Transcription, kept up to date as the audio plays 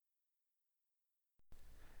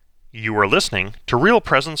You are listening to Real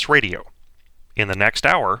Presence Radio. In the next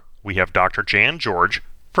hour, we have Dr. Jan George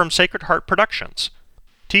from Sacred Heart Productions,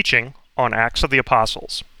 teaching on Acts of the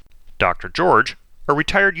Apostles. Dr. George, a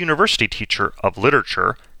retired university teacher of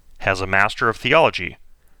literature, has a Master of Theology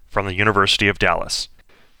from the University of Dallas.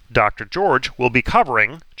 Dr. George will be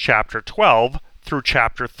covering Chapter 12 through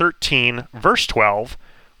Chapter 13, Verse 12,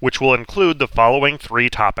 which will include the following three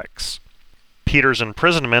topics: Peter's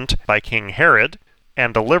imprisonment by King Herod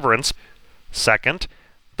and deliverance. Second,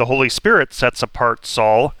 the Holy Spirit sets apart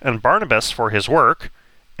Saul and Barnabas for his work.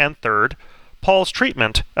 And third, Paul's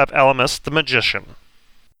treatment of Elymas the magician.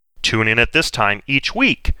 Tune in at this time each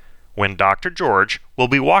week when Dr. George will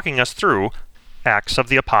be walking us through Acts of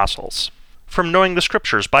the Apostles from Knowing the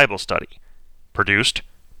Scriptures Bible Study, produced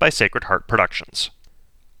by Sacred Heart Productions.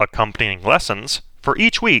 Accompanying lessons for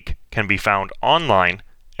each week can be found online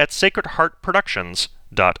at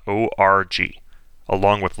sacredheartproductions.org,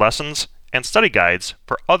 along with lessons and study guides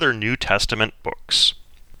for other New Testament books.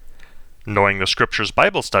 Knowing the Scriptures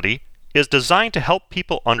Bible Study is designed to help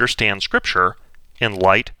people understand Scripture in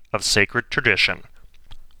light of sacred tradition.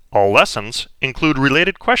 All lessons include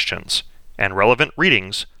related questions and relevant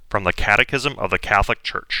readings from the Catechism of the Catholic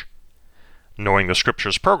Church. Knowing the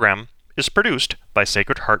Scriptures program is produced by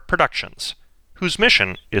Sacred Heart Productions, whose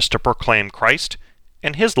mission is to proclaim Christ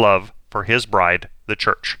and His love for His bride, the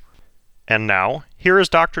Church. And now, here is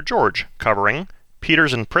Dr. George covering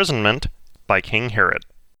Peter's imprisonment by King Herod.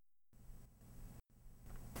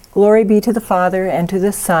 Glory be to the Father, and to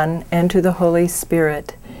the Son, and to the Holy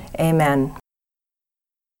Spirit. Amen.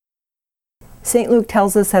 St. Luke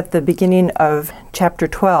tells us at the beginning of chapter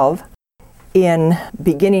 12, in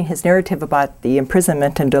beginning his narrative about the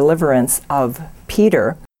imprisonment and deliverance of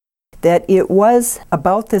Peter, that it was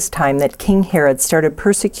about this time that King Herod started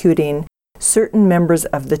persecuting certain members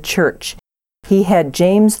of the church. He had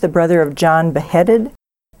James, the brother of John, beheaded,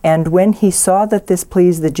 and when he saw that this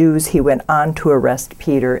pleased the Jews, he went on to arrest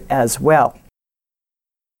Peter as well.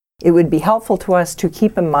 It would be helpful to us to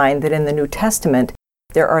keep in mind that in the New Testament,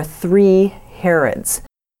 there are three Herods.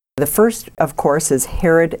 The first, of course, is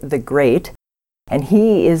Herod the Great, and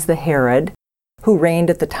he is the Herod who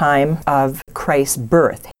reigned at the time of Christ's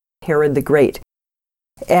birth, Herod the Great.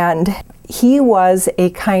 And he was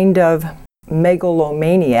a kind of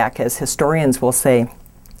megalomaniac, as historians will say.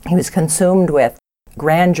 He was consumed with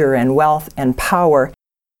grandeur and wealth and power.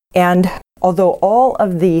 And although all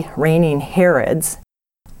of the reigning Herods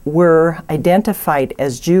were identified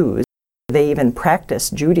as Jews, they even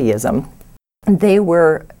practiced Judaism, they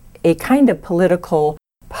were a kind of political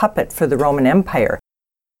puppet for the Roman Empire.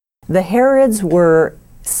 The Herods were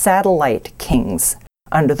satellite kings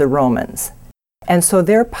under the Romans, and so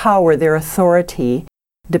their power, their authority,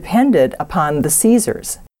 depended upon the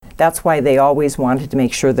Caesars. That's why they always wanted to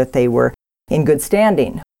make sure that they were in good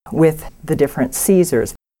standing with the different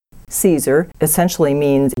Caesars. Caesar essentially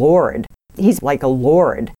means lord. He's like a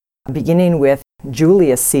lord, beginning with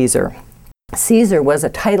Julius Caesar. Caesar was a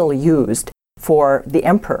title used for the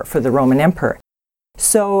emperor, for the Roman emperor.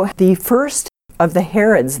 So the first of the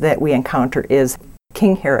Herods that we encounter is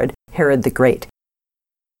King Herod, Herod the Great.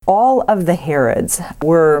 All of the Herods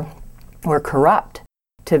were corrupt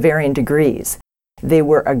to varying degrees. They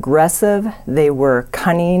were aggressive, they were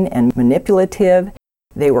cunning and manipulative,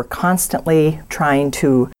 they were constantly trying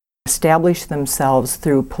to establish themselves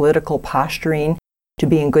through political posturing to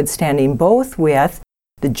be in good standing both with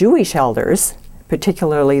the Jewish elders,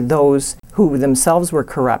 particularly those who themselves were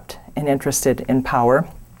corrupt and interested in power,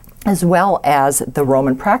 as well as the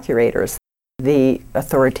Roman procurators, the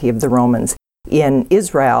authority of the Romans in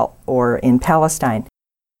Israel or in Palestine.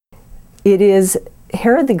 It is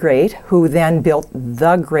Herod the Great who then built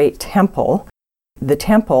the great temple, the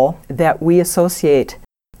temple that we associate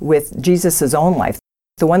with Jesus' own life,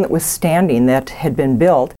 the one that was standing, that had been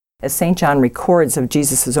built, as St. John records of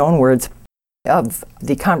Jesus' own words, of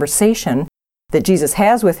the conversation that Jesus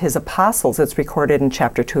has with his apostles. It's recorded in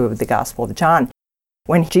chapter 2 of the Gospel of John.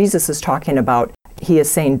 When Jesus is talking about, he is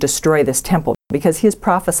saying, destroy this temple, because he is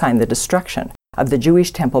prophesying the destruction of the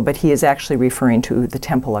Jewish temple, but he is actually referring to the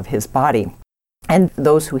temple of his body. And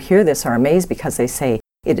those who hear this are amazed because they say,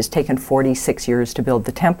 it has taken 46 years to build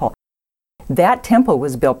the temple. That temple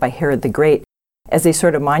was built by Herod the Great as a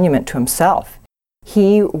sort of monument to himself.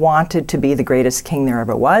 He wanted to be the greatest king there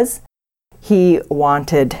ever was. He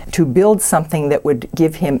wanted to build something that would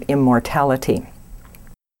give him immortality.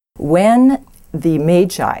 When the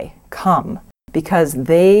Magi come, because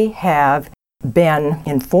they have been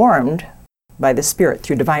informed by the Spirit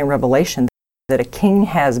through divine revelation that a king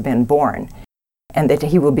has been born and that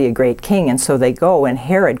he will be a great king, and so they go, and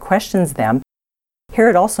Herod questions them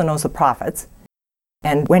Herod also knows the prophets.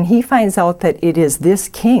 And when he finds out that it is this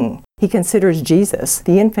king, he considers Jesus,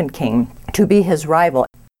 the infant king, to be his rival.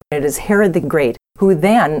 It is Herod the Great who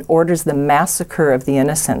then orders the massacre of the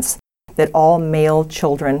innocents, that all male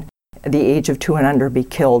children at the age of 2 and under be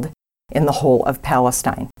killed in the whole of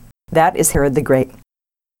Palestine. That is Herod the Great.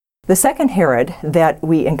 The second Herod that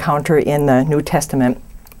we encounter in the New Testament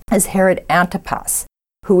is Herod Antipas,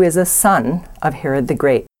 who is a son of Herod the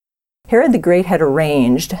Great. Herod the Great had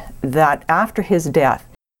arranged that after his death,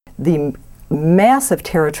 the massive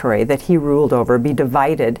territory that he ruled over be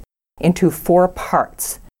divided into 4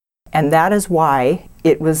 parts. And that is why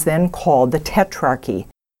it was then called the Tetrarchy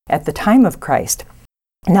at the time of Christ.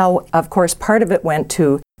 Now, of course, part of it went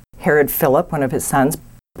to Herod Philip, one of his sons.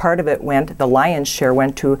 Part of it the lion's share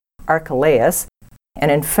went to Archelaus.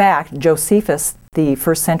 And in fact, Josephus, the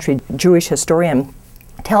first century Jewish historian,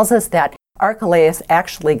 tells us that Archelaus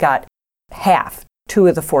actually got half, 2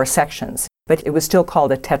 of the 4 sections, but it was still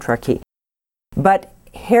called a tetrarchy. But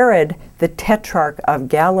Herod, the Tetrarch of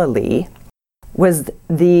Galilee, was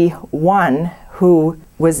the one who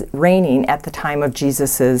was reigning at the time of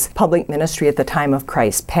Jesus' public ministry at the time of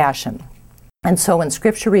Christ's passion. And so when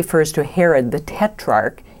Scripture refers to Herod the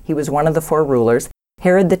Tetrarch, he was one of the 4 rulers,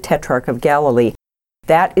 Herod the Tetrarch of Galilee.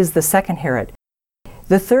 That is the second Herod.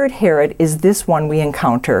 The third Herod is this one we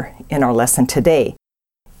encounter in our lesson today.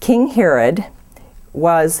 King Herod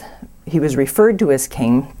was referred to as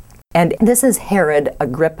king, and this is Herod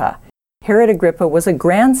Agrippa. Herod Agrippa was a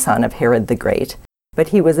grandson of Herod the Great, but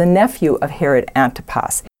he was a nephew of Herod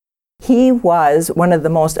Antipas. He was one of the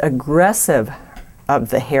most aggressive of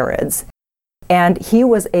the Herods, and he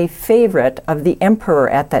was a favorite of the emperor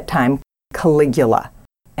at that time, Caligula.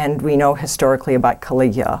 And we know historically about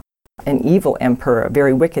Caligula, an evil emperor, a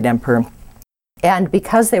very wicked emperor. And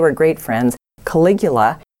because they were great friends,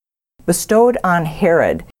 Caligula bestowed on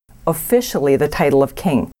Herod officially the title of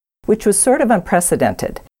king, which was sort of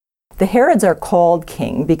unprecedented. The Herods are called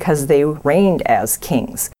king because they reigned as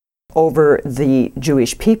kings over the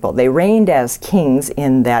Jewish people. They reigned as kings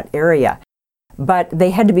in that area. But they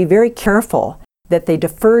had to be very careful that they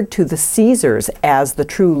deferred to the Caesars as the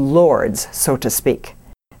true lords, so to speak.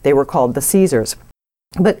 They were called the Caesars.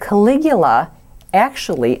 But Caligula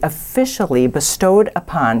actually officially bestowed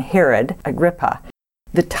upon Herod Agrippa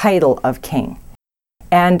the title of king.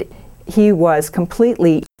 And he was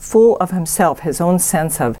completely full of himself, his own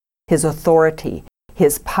sense of his authority,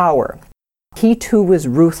 his power. He too was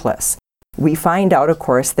ruthless. We find out, of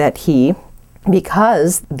course, that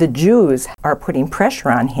because the Jews are putting pressure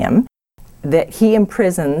on him, that he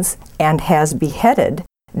imprisons and has beheaded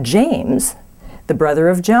James, the brother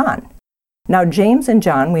of John. Now, James and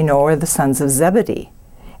John, we know, are the sons of Zebedee,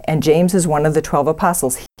 and James is one of the 12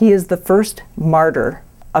 apostles. He is the first martyr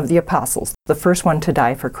of the apostles, the first one to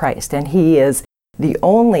die for Christ, and he is the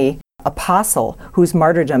only apostle whose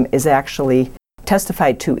martyrdom is actually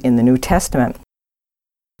testified to in the New Testament.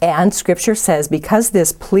 And Scripture says, because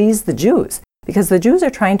this pleased the Jews, because the Jews are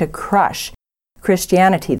trying to crush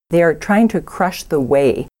Christianity, they are trying to crush the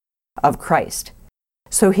way of Christ.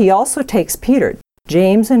 So he also takes Peter.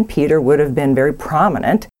 James and Peter would have been very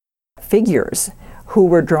prominent figures who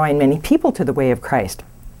were drawing many people to the way of Christ.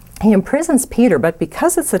 He imprisons Peter, but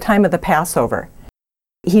because it's the time of the Passover,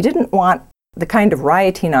 he didn't want the kind of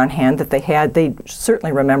rioting on hand that they had. They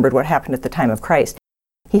certainly remembered what happened at the time of Christ.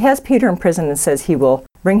 He has Peter in prison and says he will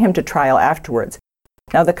bring him to trial afterwards.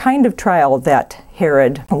 Now, the kind of trial that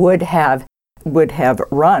Herod would have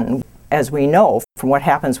run, as we know from what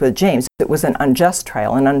happens with James, it was an unjust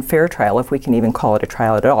trial, an unfair trial, if we can even call it a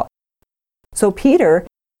trial at all. So Peter,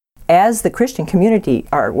 as the Christian community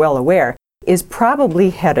are well aware, is probably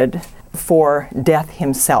headed for death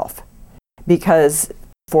himself, because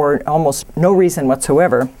for almost no reason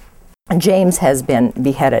whatsoever, James has been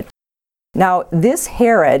beheaded. Now, this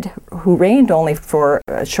Herod, who reigned only for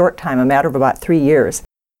a short time, a matter of about 3 years,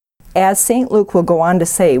 as St. Luke will go on to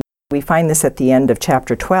say, we find this at the end of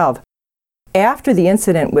chapter 12, after the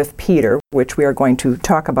incident with Peter, which we are going to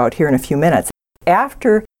talk about here in a few minutes,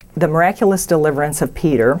 after the miraculous deliverance of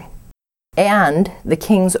Peter and the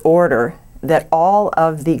king's order that all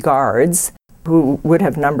of the guards, who would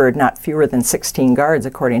have numbered not fewer than 16 guards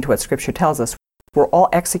according to what Scripture tells us, were all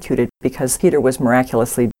executed because Peter was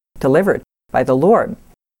miraculously delivered by the Lord.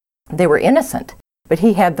 They were innocent, but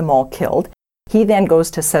he had them all killed. He then goes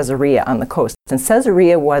to Caesarea on the coast, and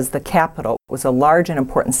Caesarea was the capital. It was a large and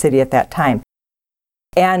important city at that time.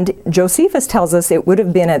 And Josephus tells us it would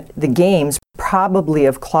have been at the games probably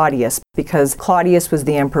of Claudius, because Claudius was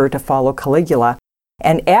the emperor to follow Caligula.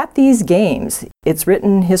 And at these games, it's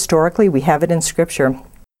written historically, we have it in Scripture,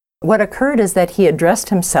 What occurred is that he had dressed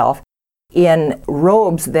himself in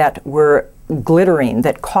robes that were glittering,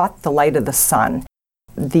 that caught the light of the sun.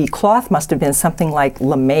 The cloth must have been something like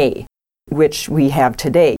lamé, which we have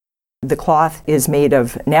today. The cloth is made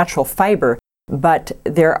of natural fiber, but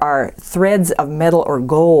there are threads of metal or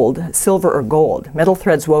gold, silver or gold, metal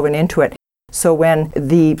threads woven into it. So when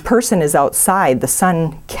the person is outside, the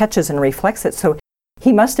sun catches and reflects it. So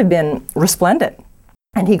he must have been resplendent.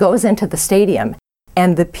 And he goes into the stadium,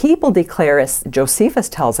 and the people declare, as Josephus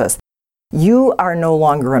tells us, "You are no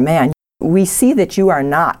longer a man. We see that you are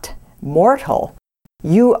not mortal.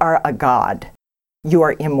 You are a god. You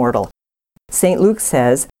are immortal." St. Luke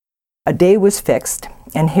says, a day was fixed,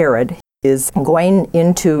 and Herod is going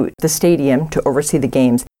into the stadium to oversee the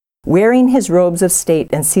games, wearing his robes of state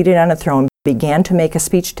and seated on a throne, began to make a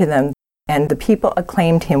speech to them, and the people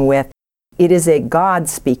acclaimed him with, "It is a God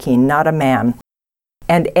speaking, not a man."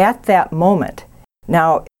 And at that moment,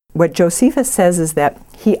 now what Josephus says is that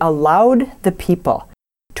he allowed the people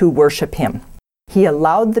to worship him. He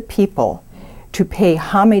allowed the people to pay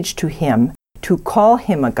homage to him, to call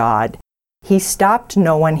him a god. He stopped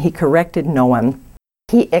no one, he corrected no one.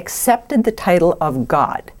 He accepted the title of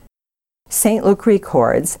God. St. Luke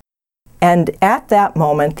records, "And at that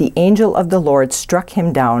moment the angel of the Lord struck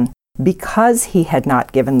him down because he had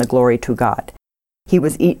not given the glory to God. He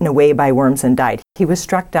was eaten away by worms and died." He was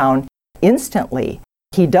struck down instantly.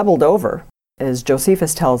 He doubled over, as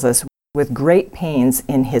Josephus tells us, with great pains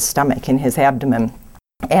in his stomach, in his abdomen.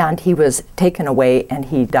 And he was taken away and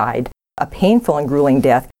he died a painful and grueling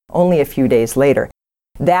death only a few days later.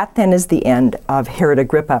 That then is the end of Herod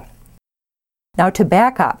Agrippa. Now to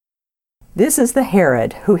back up, this is the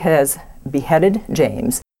Herod who has beheaded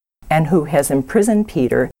James and who has imprisoned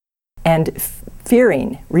Peter, and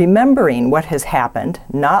fearing, remembering what has happened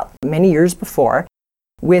not many years before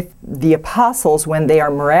with the apostles when they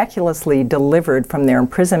are miraculously delivered from their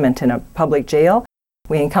imprisonment in a public jail.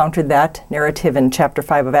 We encountered that narrative in chapter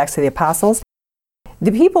 5 of Acts of the Apostles.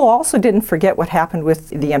 The people also didn't forget what happened with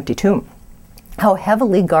the empty tomb, how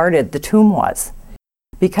heavily guarded the tomb was,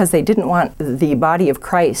 because they didn't want the body of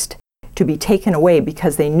Christ to be taken away,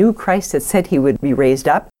 because they knew Christ had said he would be raised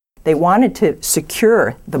up. They wanted to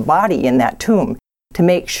secure the body in that tomb to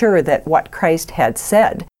make sure that what Christ had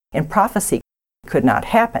said in prophecy could not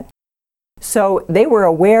happen. So they were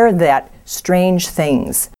aware that strange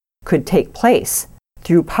things could take place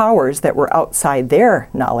through powers that were outside their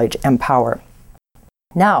knowledge and power.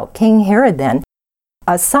 Now, King Herod then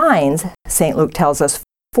assigns, St. Luke tells us,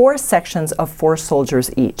 4 sections of 4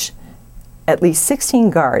 soldiers each, at least 16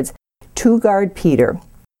 guards, to guard Peter.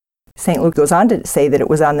 St. Luke goes on to say that it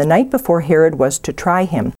was on the night before Herod was to try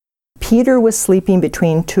him. Peter was sleeping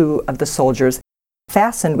between 2 of the soldiers,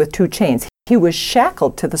 fastened with 2 chains. He was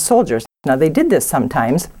shackled to the soldiers. Now, they did this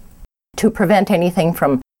sometimes to prevent anything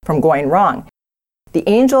from going wrong. The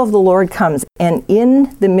angel of the Lord comes, and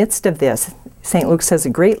in the midst of this, St. Luke says, a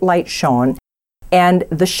great light shone, and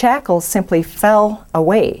the shackles simply fell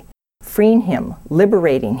away, freeing him,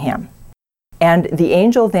 liberating him. And the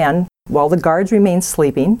angel then, while the guards remain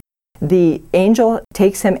sleeping, the angel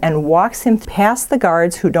takes him and walks him past the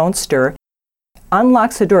guards who don't stir,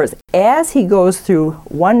 unlocks the doors. As he goes through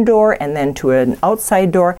one door and then to an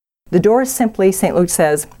outside door, the doors simply, St. Luke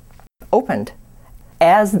says, opened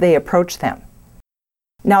as they approach them.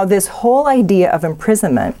 Now, this whole idea of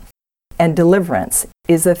imprisonment and deliverance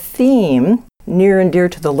is a theme near and dear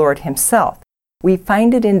to the Lord himself. We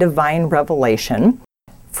find it in divine revelation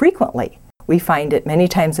frequently. We find it many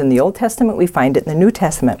times in the Old Testament. We find it in the New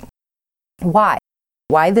Testament. Why?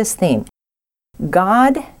 Why this theme?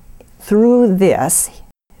 God, through this,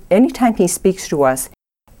 anytime he speaks to us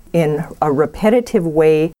in a repetitive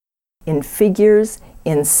way, in figures,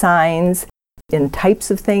 in signs, in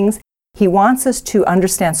types of things, he wants us to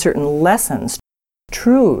understand certain lessons,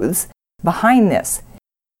 truths behind this.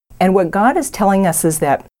 And what God is telling us is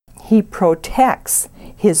that he protects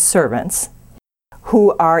his servants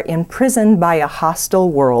who are imprisoned by a hostile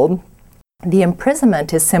world. The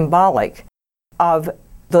imprisonment is symbolic of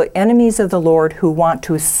the enemies of the Lord who want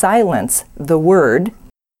to silence the word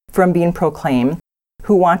from being proclaimed,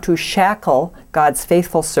 who want to shackle God's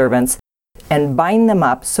faithful servants and bind them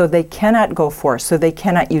up so they cannot go forth, so they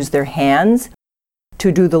cannot use their hands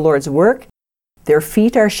to do the Lord's work. Their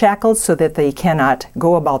feet are shackled so that they cannot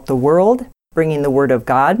go about the world, bringing the word of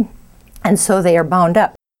God, and so they are bound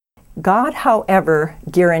up. God, however,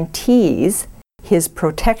 guarantees his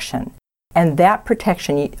protection, and that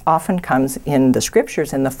protection often comes in the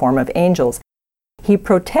scriptures in the form of angels. He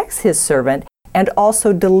protects his servant and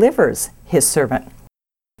also delivers his servant.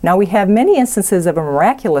 Now, we have many instances of a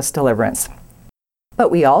miraculous deliverance, But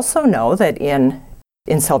we also know that in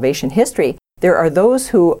salvation history, there are those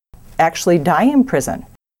who actually die in prison.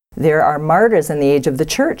 There are martyrs in the age of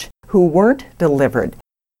the church who weren't delivered.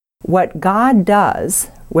 What God does,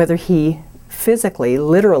 whether he physically,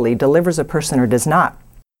 literally delivers a person or does not,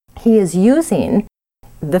 he is using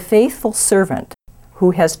the faithful servant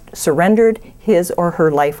who has surrendered his or her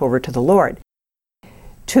life over to the Lord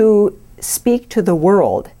to speak to the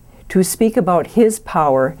world, to speak about his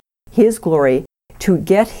power, his glory, to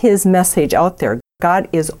get his message out there. God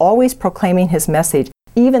is always proclaiming his message,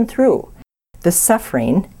 even through the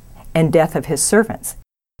suffering and death of his servants.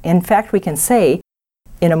 In fact, we can say,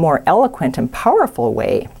 in a more eloquent and powerful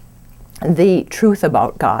way, the truth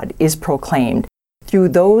about God is proclaimed through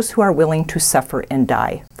those who are willing to suffer and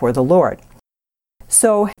die for the Lord.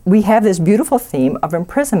 So we have this beautiful theme of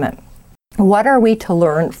imprisonment. What are we to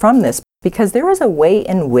learn from this? Because there is a way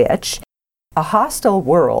in which a hostile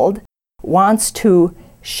world wants to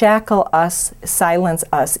shackle us, silence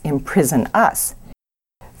us, imprison us.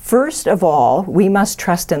 First of all, we must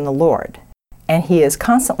trust in the Lord. And he is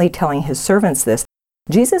constantly telling his servants this.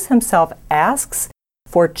 Jesus himself asks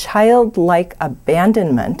for childlike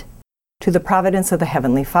abandonment to the providence of the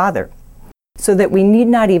Heavenly Father, so that we need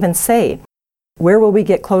not even say, where will we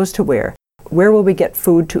get clothes to wear? Where will we get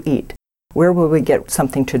food to eat? Where will we get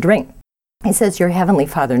something to drink? He says, your Heavenly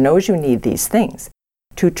Father knows you need these things.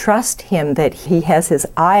 To trust him that he has his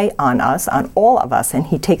eye on us, on all of us, and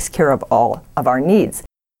he takes care of all of our needs.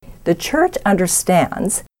 The church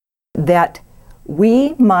understands that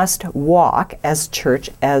we must walk as church,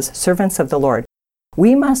 as servants of the Lord.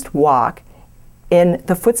 We must walk in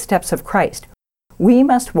the footsteps of Christ. We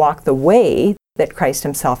must walk the way that Christ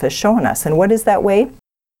himself has shown us. And what is that way?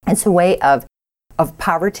 It's a way of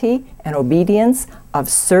poverty and obedience, of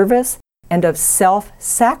service, and of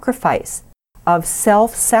self-sacrifice. Of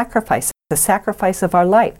self-sacrifice, the sacrifice of our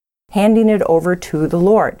life, handing it over to the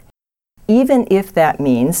Lord. Even if that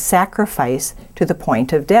means sacrifice to the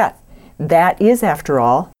point of death. That is, after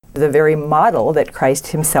all, the very model that Christ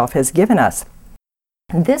himself has given us.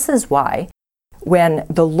 This is why, when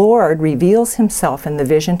the Lord reveals himself in the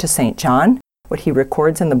vision to St. John, what he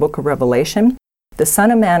records in the book of Revelation, the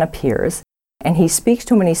Son of Man appears, and he speaks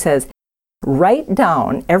to him and he says, write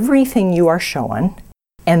down everything you are shown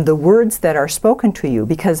and the words that are spoken to you,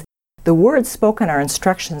 because the words spoken are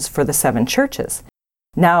instructions for the 7 churches.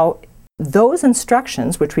 Now, those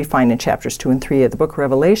instructions, which we find in chapters 2 and 3 of the book of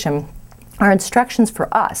Revelation, are instructions for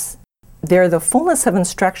us. They're the fullness of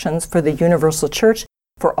instructions for the universal church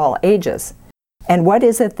for all ages. And what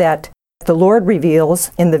is it that the Lord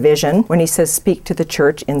reveals in the vision when he says, speak to the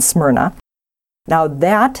church in Smyrna? Now,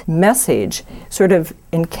 that message sort of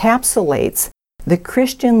encapsulates the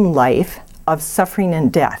Christian life of suffering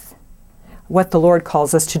and death, what the Lord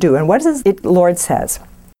calls us to do. And what does it, Lord says?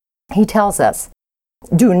 He tells us,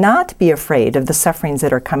 do not be afraid of the sufferings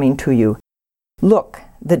that are coming to you. Look,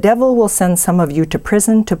 the devil will send some of you to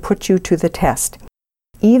prison to put you to the test.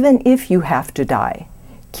 Even if you have to die,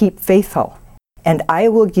 keep faithful, and I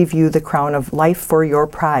will give you the crown of life for your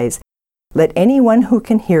prize. Let anyone who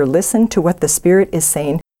can hear listen to what the Spirit is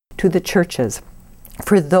saying to the churches.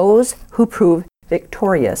 For those who prove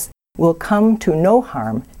victorious will come to no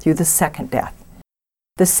harm through the second death.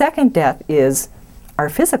 The second death is our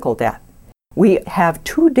physical death. We have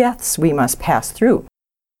 2 deaths we must pass through.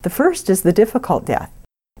 The first is the difficult death,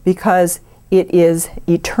 because it is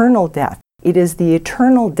eternal death. It is the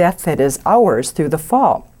eternal death that is ours through the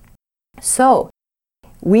fall. So,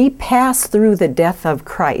 we pass through the death of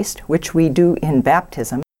Christ, which we do in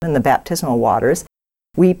baptism, in the baptismal waters.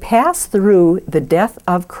 We pass through the death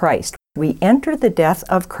of Christ. We enter the death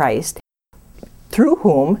of Christ, through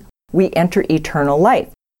whom we enter eternal life.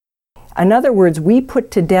 In other words, we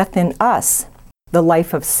put to death in us the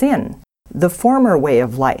life of sin, the former way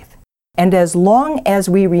of life. And as long as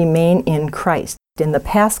we remain in Christ, in the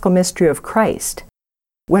paschal mystery of Christ,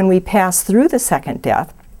 when we pass through the second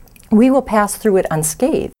death, we will pass through it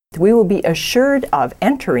unscathed. We will be assured of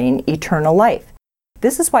entering eternal life.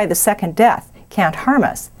 This is why the second death can't harm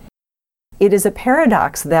us. It is a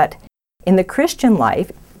paradox that in the Christian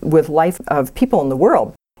life, with life of people in the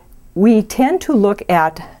world, we tend to look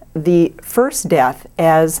at the first death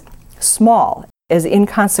as small, as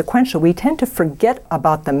inconsequential. We tend to forget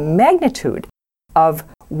about the magnitude of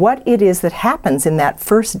what it is that happens in that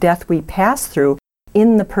first death we pass through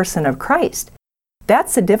in the person of Christ.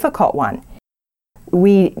 That's a difficult one.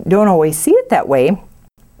 We don't always see it that way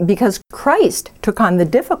because Christ took on the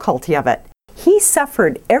difficulty of it. He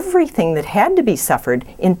suffered everything that had to be suffered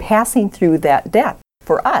in passing through that death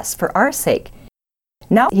for us, for our sake.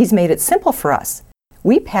 Now he's made it simple for us.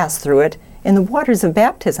 We pass through it in the waters of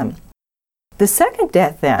baptism. The second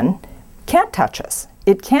death then can't touch us.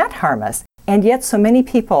 It can't harm us. And yet so many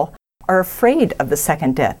people are afraid of the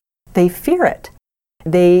second death. They fear it.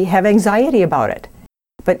 They have anxiety about it.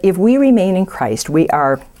 But if we remain in Christ, we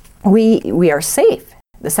are safe.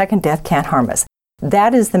 The second death can't harm us.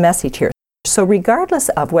 That is the message here. So regardless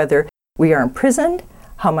of whether we are imprisoned,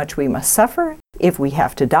 how much we must suffer, if we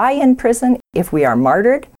have to die in prison, if we are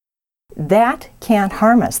martyred, that can't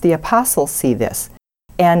harm us. The apostles see this,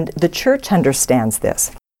 and the church understands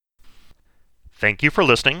this. Thank you for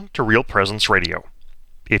listening to Real Presence Radio.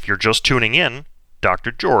 If you're just tuning in,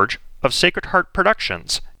 Dr. George of Sacred Heart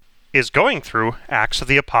Productions is going through Acts of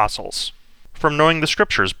the Apostles from Knowing the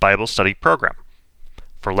Scriptures Bible Study Program.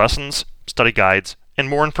 For lessons, study guides, and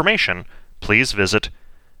more information, please visit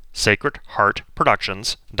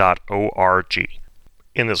sacredheartproductions.org.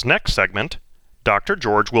 In this next segment, Dr.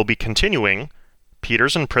 George will be continuing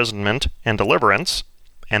Peter's imprisonment and deliverance,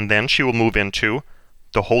 and then she will move into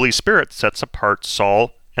the Holy Spirit sets apart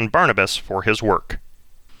Saul and Barnabas for his work.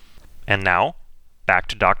 And now, back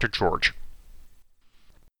to Dr. George.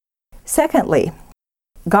 Secondly,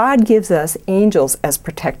 God gives us angels as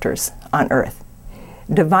protectors on earth.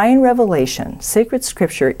 Divine revelation, sacred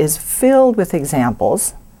scripture, is filled with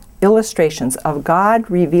examples, illustrations of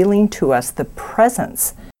God revealing to us the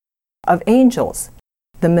presence of angels,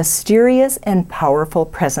 the mysterious and powerful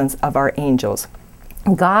presence of our angels.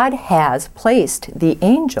 God has placed the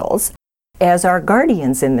angels as our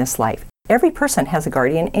guardians in this life. Every person has a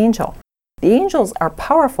guardian angel. The angels are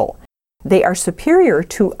powerful. They are superior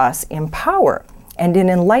to us in power and in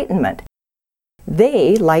enlightenment.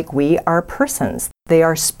 They, like we, are persons. They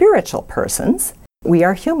are spiritual persons. We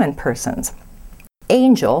are human persons.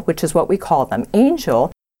 Angel, which is what we call them,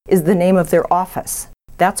 angel is the name of their office.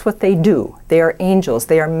 That's what they do. They are angels.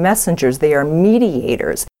 They are messengers. They are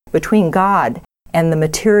mediators between God and the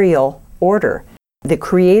material order, the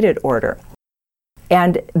created order.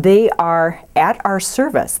 And they are at our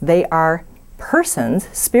service. They are persons,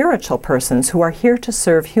 spiritual persons, who are here to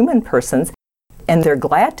serve human persons, and they're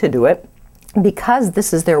glad to do it because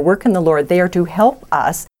this is their work in the Lord. They are to help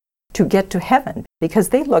us to get to heaven because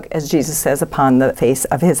they look, as Jesus says, upon the face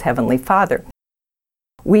of his heavenly Father.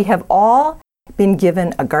 We have all been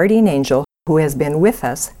given a guardian angel who has been with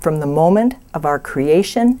us from the moment of our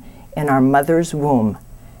creation in our mother's womb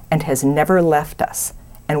and has never left us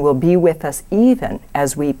and will be with us even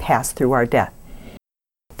as we pass through our death.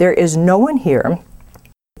 There is no one here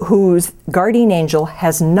whose guardian angel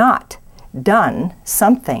has not done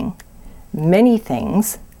something, many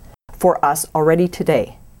things, for us already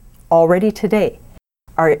today. Already today.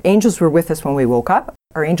 Our angels were with us when we woke up.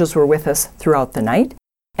 Our angels were with us throughout the night.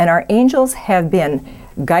 And our angels have been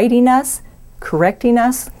guiding us, correcting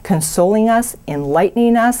us, consoling us,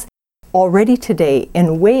 enlightening us already today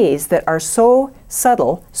in ways that are so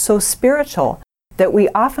subtle, so spiritual, that we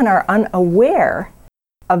often are unaware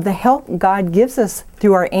of the help God gives us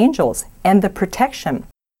through our angels and the protection.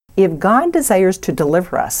 If God desires to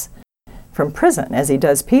deliver us from prison, as he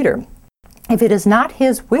does Peter, if it is not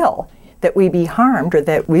his will that we be harmed or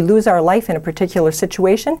that we lose our life in a particular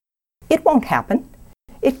situation, it won't happen.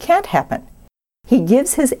 It can't happen. He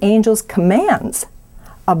gives his angels commands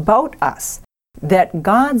about us that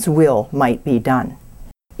God's will might be done.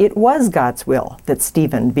 It was God's will that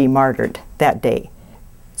Stephen be martyred that day,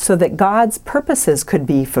 so that God's purposes could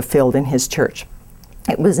be fulfilled in his church.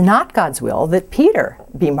 It was not God's will that Peter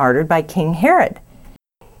be martyred by King Herod.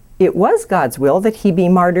 It was God's will that he be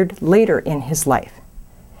martyred later in his life.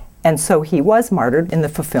 And so he was martyred in the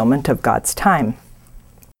fulfillment of God's time.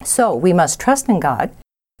 So we must trust in God.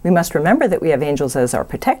 We must remember that we have angels as our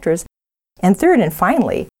protectors. And third and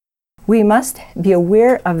finally, we must be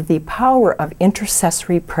aware of the power of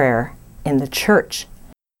intercessory prayer in the church.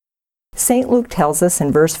 St. Luke tells us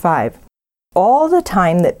in verse 5, all the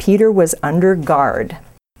time that Peter was under guard,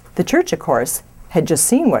 the church, of course, had just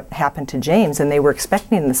seen what happened to James, and they were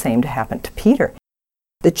expecting the same to happen to Peter.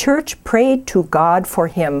 The church prayed to God for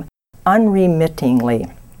him unremittingly.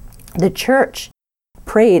 The church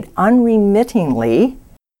prayed unremittingly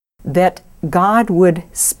that God would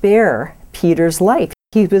spare Peter's life.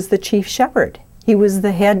 He was the chief shepherd. He was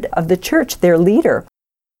the head of the church, their leader.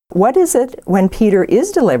 What is it when Peter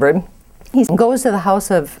is delivered? He goes to the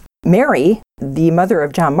house of Mary, the mother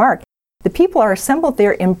of John Mark. The people are assembled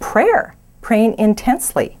there in prayer, praying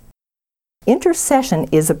intensely. Intercession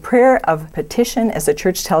is a prayer of petition, as the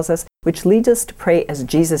church tells us, which leads us to pray as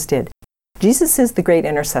Jesus did. Jesus is the great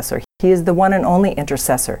intercessor. He is the one and only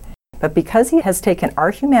intercessor. But because he has taken our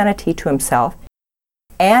humanity to himself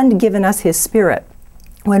and given us his Spirit,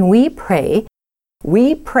 when we pray,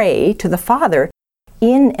 We pray to the Father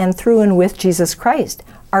in and through and with Jesus Christ.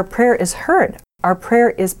 Our prayer is heard. Our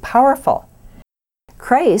prayer is powerful.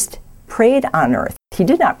 Christ prayed on earth. He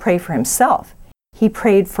did not pray for himself. He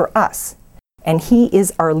prayed for us. And he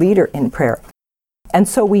is our leader in prayer. And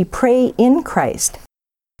so we pray in Christ.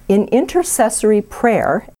 In intercessory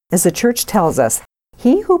prayer, as the church tells us,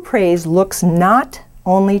 he who prays looks not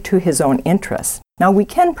only to his own interests. Now we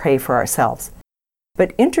can pray for ourselves,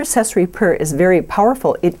 but intercessory prayer is very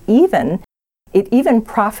powerful. It even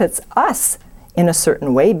profits us in a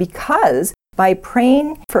certain way, because by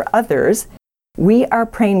praying for others, we are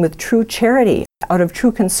praying with true charity, out of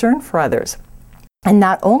true concern for others. And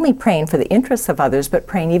not only praying for the interests of others, but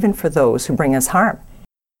praying even for those who bring us harm.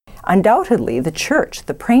 Undoubtedly, the church,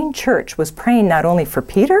 the praying church, was praying not only for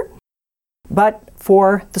Peter, but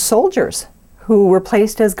for the soldiers who were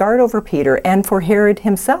placed as guard over Peter, and for Herod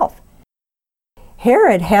himself.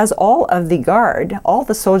 Herod has all of the guard, all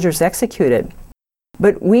the soldiers executed,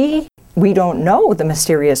 but we don't know the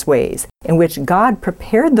mysterious ways in which God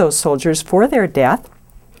prepared those soldiers for their death,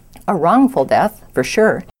 a wrongful death for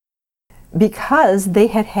sure, because they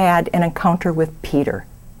had had an encounter with Peter.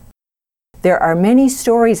 There are many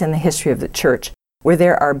stories in the history of the church where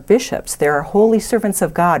there are bishops, there are holy servants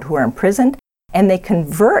of God who are imprisoned, and they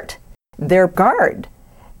convert their guard.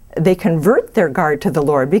 They convert their guard to the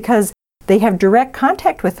Lord because they have direct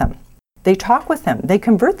contact with them. They talk with them. They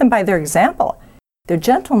convert them by their example, their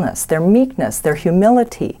gentleness, their meekness, their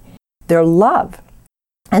humility, their love.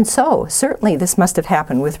 And so, certainly this must have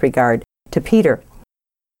happened with regard to Peter.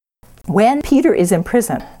 When Peter is in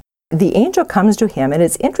prison, the angel comes to him, and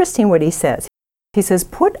it's interesting what he says. He says,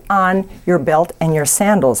 "Put on your belt and your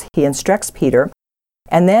sandals," he instructs Peter.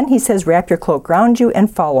 And then he says, "Wrap your cloak round you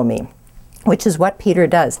and follow me," which is what Peter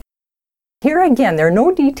does. Here again, there are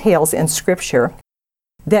no details in Scripture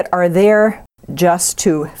that are there just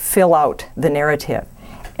to fill out the narrative.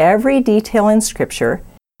 Every detail in Scripture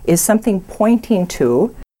is something pointing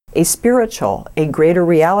to a spiritual, a greater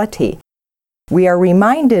reality. We are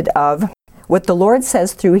reminded of what the Lord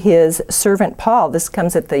says through his servant Paul. This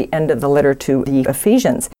comes at the end of the letter to the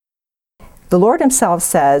Ephesians. The Lord himself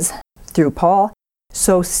says through Paul,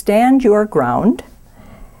 "So stand your ground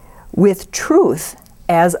with truth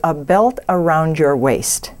as a belt around your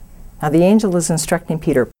waist." Now the angel is instructing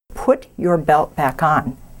Peter, put your belt back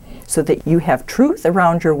on so that you have truth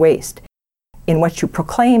around your waist in what you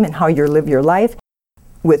proclaim and how you live your life,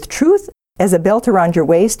 with truth as a belt around your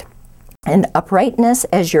waist, and uprightness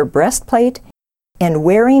as your breastplate, and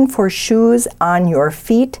wearing for shoes on your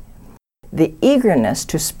feet the eagerness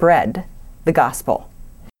to spread the gospel.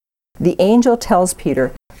 The angel tells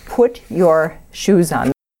Peter, put your shoes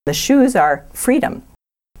on. The shoes are freedom.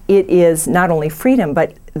 It is not only freedom,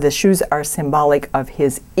 but the shoes are symbolic of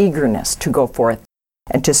his eagerness to go forth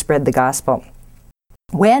and to spread the gospel.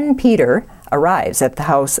 When Peter arrives at the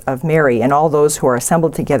house of Mary and all those who are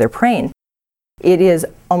assembled together praying, it is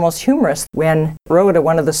almost humorous when Rhoda,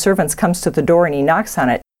 one of the servants, comes to the door and he knocks on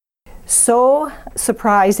it. So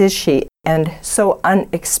surprised is she and so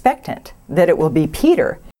unexpectant that it will be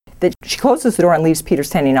Peter that she closes the door and leaves Peter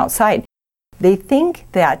standing outside. They think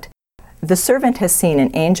that the servant has seen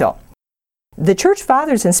an angel. The church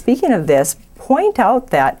fathers, in speaking of this, point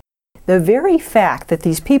out that the very fact that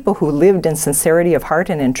these people who lived in sincerity of heart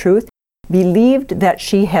and in truth believed that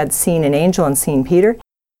she had seen an angel and seen Peter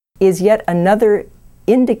is yet another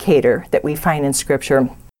indicator that we find in Scripture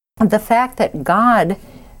of the fact that God,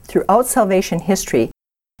 throughout salvation history,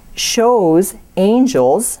 shows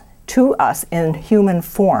angels to us in human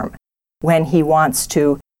form when he wants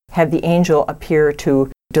to have the angel appear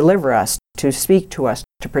to deliver us, to speak to us,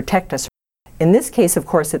 to protect us. In this case, of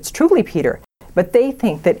course, it's truly Peter, but they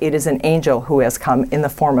think that it is an angel who has come in the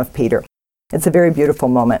form of Peter. It's a very beautiful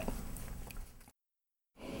moment.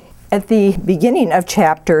 At the beginning of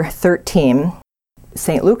chapter 13,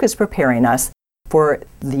 St. Luke is preparing us for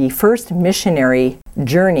the first missionary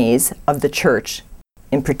journeys of the church,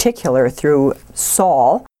 in particular through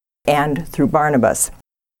Saul and through Barnabas.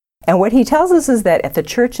 And what he tells us is that at the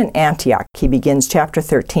church in Antioch, he begins chapter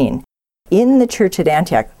 13. In the church at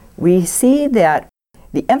Antioch, we see that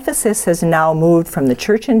the emphasis has now moved from the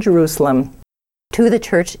church in Jerusalem to the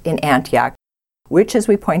church in Antioch, which, as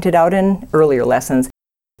we pointed out in earlier lessons,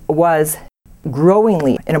 was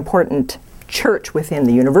growingly an important church within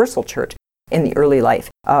the universal church in the early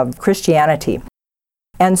life of Christianity.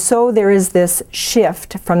 And so there is this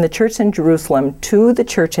shift from the church in Jerusalem to the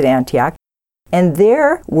church at Antioch, and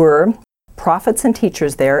there were prophets and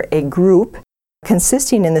teachers there, a group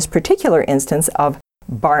consisting in this particular instance of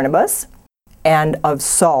Barnabas and of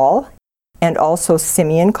Saul, and also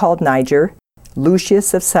Simeon called Niger,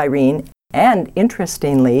 Lucius of Cyrene, and,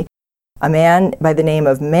 interestingly, a man by the name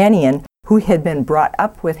of Manian, who had been brought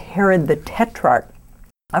up with Herod the Tetrarch,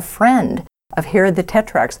 a friend of Herod the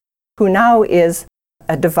Tetrarch, who now is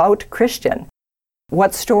a devout Christian.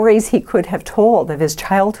 What stories he could have told of his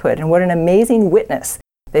childhood, and what an amazing witness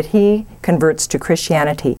that he converts to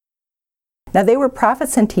Christianity. Now, they were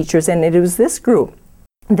prophets and teachers, and it was this group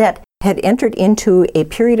that had entered into a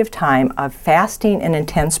period of time of fasting and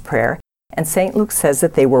intense prayer, and St. Luke says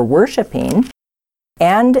that they were worshiping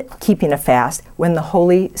and keeping a fast when the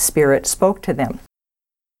Holy Spirit spoke to them.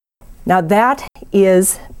 Now, that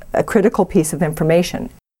is a critical piece of information.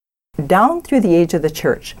 Down through the age of the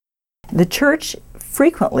church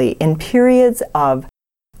frequently, in periods of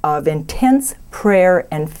intense prayer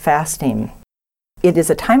and fasting, it is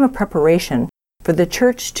a time of preparation for the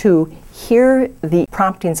church to hear the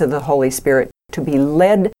promptings of the Holy Spirit, to be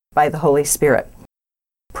led by the Holy Spirit.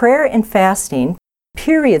 Prayer and fasting,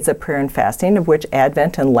 periods of prayer and fasting, of which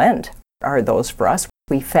Advent and Lent are those for us,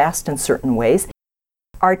 we fast in certain ways,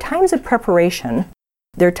 are times of preparation.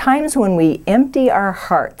 They're times when we empty our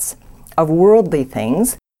hearts of worldly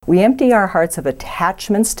things, we empty our hearts of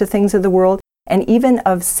attachments to things of the world, and even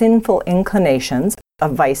of sinful inclinations,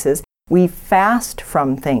 of vices. We fast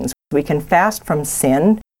from things. We can fast from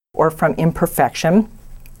sin or from imperfection.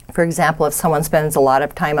 For example, if someone spends a lot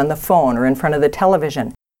of time on the phone or in front of the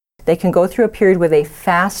television, they can go through a period where they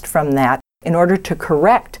fast from that in order to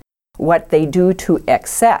correct what they do to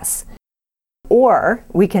excess. Or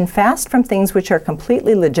we can fast from things which are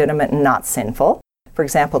completely legitimate and not sinful. For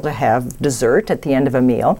example, to have dessert at the end of a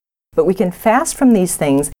meal. But we can fast from these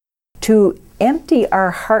things to empty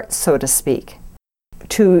our hearts, so to speak,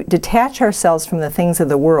 to detach ourselves from the things of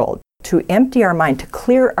the world, to empty our mind, to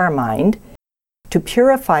clear our mind, to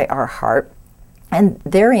purify our heart, and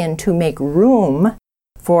therein to make room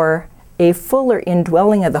for a fuller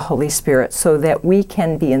indwelling of the Holy Spirit so that we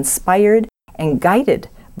can be inspired and guided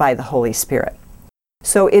by the Holy Spirit.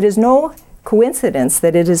 So it is no coincidence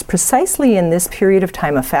that it is precisely in this period of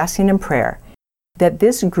time of fasting and prayer that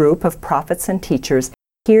this group of prophets and teachers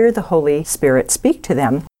hear the Holy Spirit speak to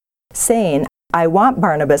them, saying, I want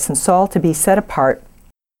Barnabas and Saul to be set apart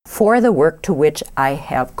for the work to which I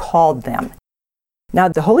have called them. Now,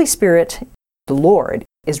 the Holy Spirit, the Lord,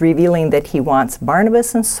 is revealing that he wants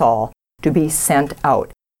Barnabas and Saul to be sent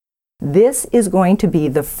out. This is going to be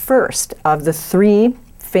the first of the three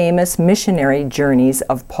famous missionary journeys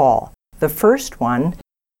of Paul. The first one,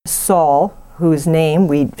 Saul, whose name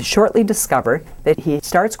we shortly discover that he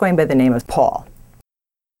starts going by the name of Paul.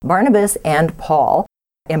 Barnabas and Paul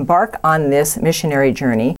embark on this missionary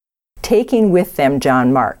journey, taking with them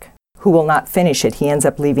John Mark, who will not finish it. He ends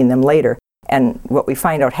up leaving them later. And what we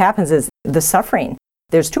find out happens is the suffering.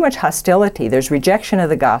 There's too much hostility. There's rejection of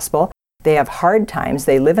the gospel. They have hard times.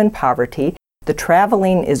 They live in poverty. The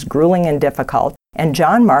traveling is grueling and difficult. And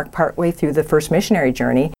John Mark, partway through the first missionary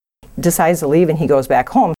journey, decides to leave and he goes back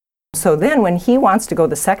home. So then when he wants to go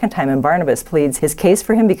the second time and Barnabas pleads his case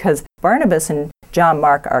for him because Barnabas and John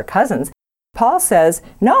Mark are cousins, Paul says,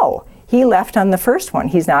 no, he left on the first one.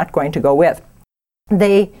 He's not going to go with.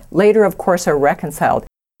 They later, of course, are reconciled.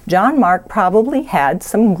 John Mark probably had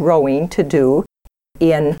some growing to do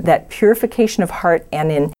in that purification of heart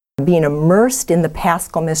and in being immersed in the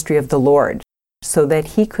paschal mystery of the Lord so that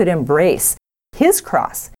he could embrace his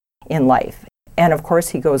cross in life. And of course,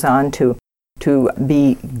 he goes on to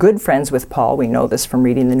be good friends with Paul. We know this from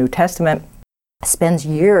reading the New Testament. Spends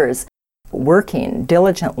years working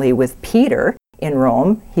diligently with Peter in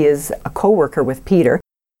Rome. He is a co-worker with Peter.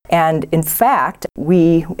 And in fact,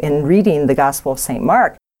 we, in reading the Gospel of St.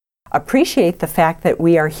 Mark, appreciate the fact that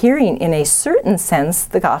we are hearing, in a certain sense,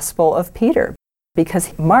 the Gospel of Peter,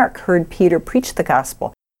 because Mark heard Peter preach the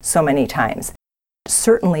Gospel so many times.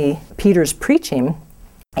 Certainly, Peter's preaching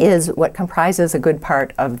is what comprises a good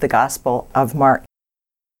part of the Gospel of Mark.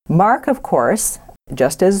 Mark, of course,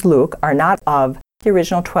 just as Luke, are not of the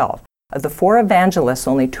original 12. Of the 4 evangelists,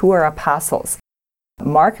 only 2 are apostles.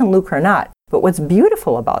 Mark and Luke are not. But what's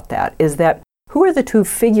beautiful about that is that who are the 2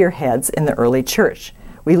 figureheads in the early church?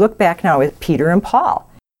 We look back now at Peter and Paul.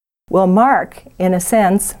 Well, Mark, in a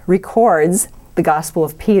sense, records the Gospel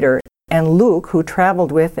of Peter, and Luke, who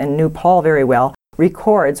traveled with and knew Paul very well,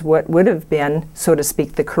 records what would have been, so to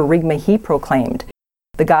speak, the kerygma he proclaimed,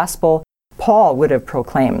 the gospel Paul would have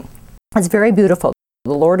proclaimed. It's very beautiful.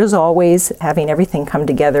 The Lord is always having everything come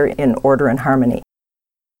together in order and harmony.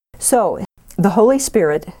 So, the Holy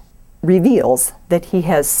Spirit reveals that he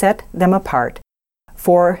has set them apart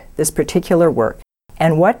for this particular work.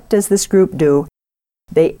 And what does this group do?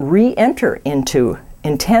 They re-enter into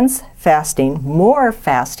intense fasting, more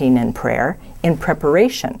fasting and prayer in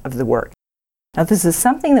preparation of the work. Now, this is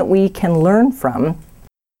something that we can learn from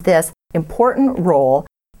this important role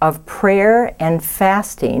of prayer and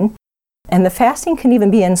fasting. And the fasting can even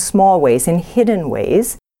be in small ways, in hidden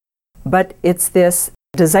ways, but it's this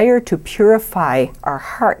desire to purify our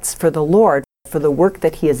hearts for the Lord, for the work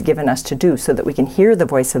that He has given us to do, so that we can hear the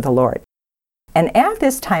voice of the Lord. And at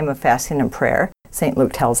this time of fasting and prayer, St.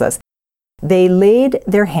 Luke tells us, they laid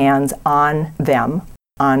their hands on them,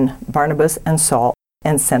 on Barnabas and Saul,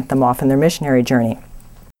 and sent them off on their missionary journey.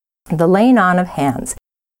 The laying on of hands.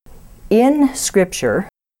 In Scripture,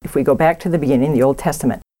 if we go back to the beginning, the Old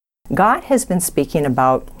Testament, God has been speaking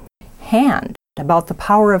about hand, about the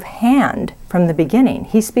power of hand from the beginning.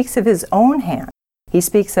 He speaks of His own hand. He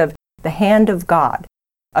speaks of the hand of God,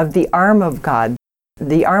 of the arm of God,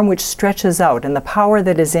 the arm which stretches out, and the power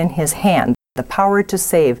that is in His hand, the power to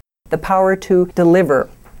save, the power to deliver,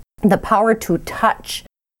 the power to touch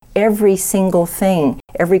every single thing,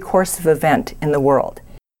 every course of event in the world.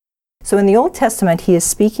 So in the Old Testament, He is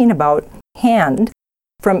speaking about hand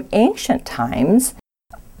from ancient times.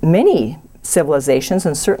 Many civilizations,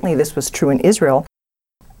 and certainly this was true in Israel,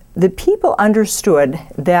 the people understood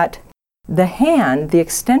that the hand, the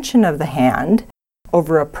extension of the hand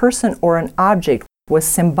over a person or an object, was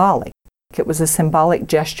symbolic. It was a symbolic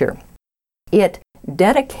gesture. It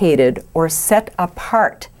dedicated or set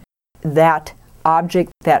apart that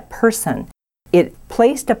object, that person. It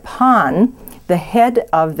placed upon the head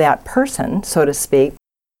of that person, so to speak,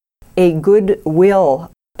 a good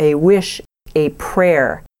will, a wish, a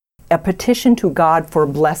prayer, a petition to God for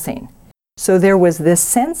blessing. So there was this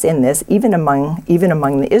sense in this, even among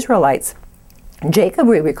the Israelites. Jacob,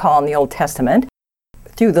 we recall in the Old Testament,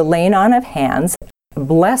 through the laying on of hands,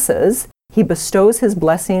 blesses, he bestows his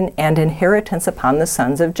blessing and inheritance upon the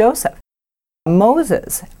sons of Joseph.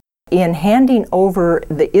 Moses, in handing over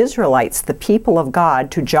the Israelites, the people of God,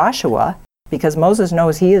 to Joshua, because Moses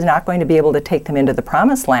knows he is not going to be able to take them into the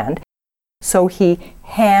promised land, so he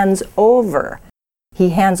hands over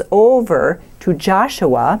to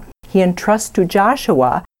Joshua, he entrusts to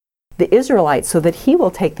Joshua the Israelites so that he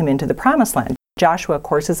will take them into the promised land. Joshua, of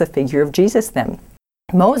course, is a figure of Jesus then.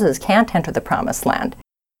 Moses can't enter the promised land.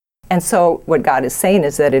 And so what God is saying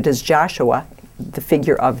is that it is Joshua, the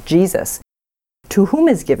figure of Jesus, to whom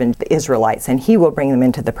is given the Israelites, and he will bring them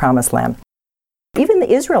into the promised land. Even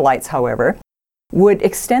the Israelites, however, would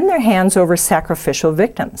extend their hands over sacrificial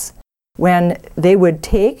victims. When they would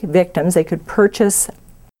take victims, they could purchase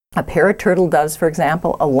a pair of turtle doves, for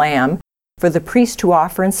example, a lamb, for the priest to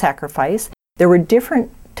offer and sacrifice. There were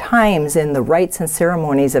different times in the rites and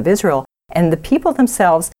ceremonies of Israel, and the people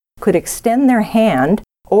themselves could extend their hand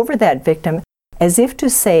over that victim as if to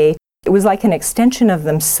say it was like an extension of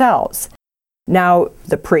themselves. Now,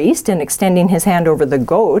 the priest, in extending his hand over the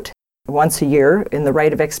goat once a year in the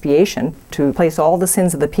rite of expiation to place all the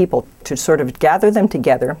sins of the people, to sort of gather them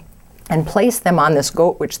together and place them on this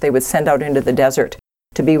goat, which they would send out into the desert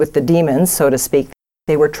to be with the demons, so to speak.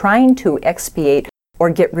 They were trying to expiate or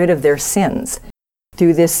get rid of their sins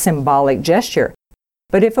through this symbolic gesture.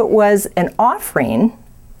 But if it was an offering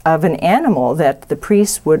of an animal that the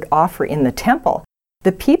priest would offer in the temple,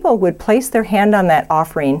 the people would place their hand on that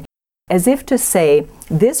offering as if to say,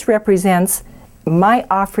 this represents my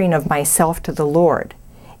offering of myself to the Lord.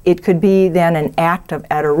 It could be then an act of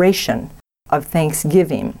adoration, of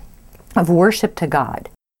thanksgiving, of worship to God.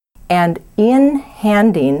 And in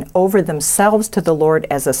handing over themselves to the Lord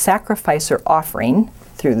as a sacrifice or offering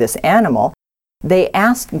through this animal, they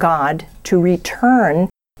asked God to return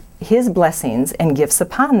His blessings and gifts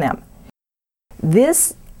upon them.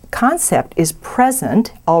 This concept is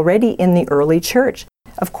present already in the early church.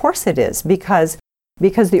 Of course it is, because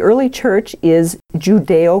the early church is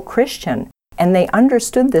Judeo-Christian, and they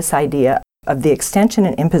understood this idea of the extension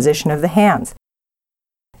and imposition of the hands.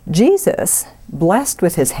 Jesus blessed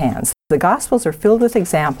with His hands. The Gospels are filled with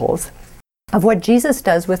examples of what Jesus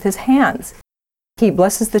does with His hands. He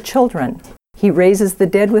blesses the children. He raises the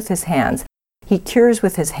dead with His hands. He cures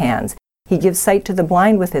with His hands. He gives sight to the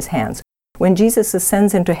blind with His hands. When Jesus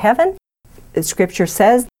ascends into heaven, the Scripture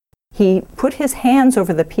says, He put His hands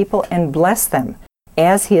over the people and blessed them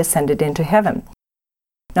as He ascended into heaven.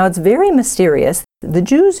 Now it's very mysterious. The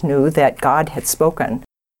Jews knew that God had spoken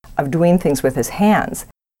of doing things with His hands,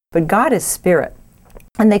 but God is spirit,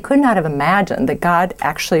 and they could not have imagined that God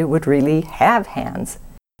actually would really have hands.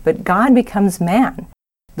 But God becomes man.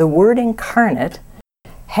 The Word incarnate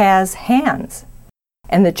has hands.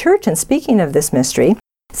 And the church, in speaking of this mystery,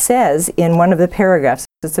 says in one of the paragraphs,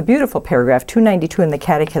 it's a beautiful paragraph, 292 in the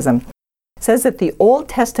Catechism, says that the Old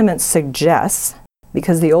Testament suggests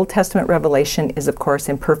because the Old Testament revelation is, of course,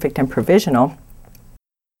 imperfect and provisional.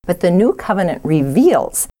 But the New Covenant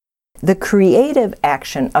reveals the creative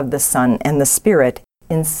action of the Son and the Spirit,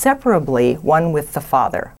 inseparably one with the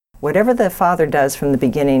Father. Whatever the Father does from the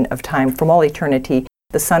beginning of time, from all eternity,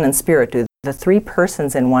 the Son and Spirit do. The three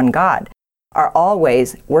persons in one God are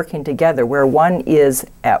always working together. Where one is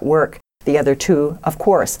at work, the other two, of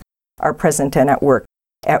course, are present and at work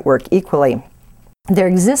equally. There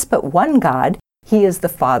exists but one God. He is the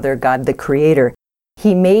Father, God the Creator.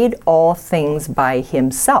 He made all things by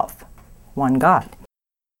himself, one God.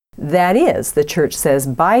 That is, the church says,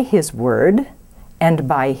 by his word and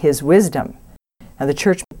by his wisdom. Now the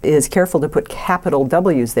church is careful to put capital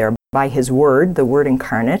W's there, by his word, the word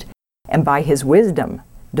incarnate, and by his wisdom,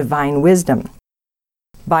 divine wisdom,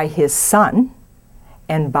 by his Son,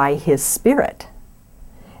 and by his Spirit.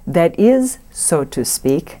 That is, so to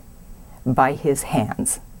speak, by his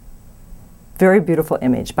hands. Very beautiful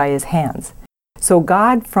image, by his hands. So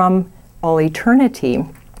God from all eternity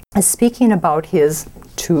is speaking about his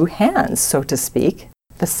two hands, so to speak,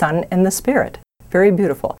 the Son and the Spirit. Very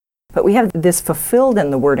beautiful. But we have this fulfilled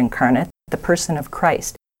in the Word incarnate, the person of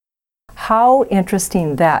Christ. How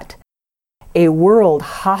interesting that a world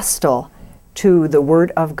hostile to the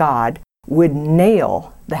Word of God would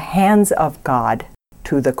nail the hands of God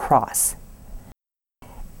to the cross.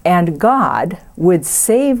 And God would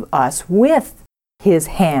save us with his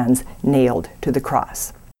hands nailed to the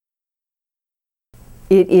cross.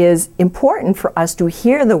 It is important for us to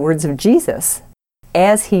hear the words of Jesus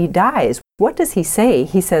as he dies. What does he say?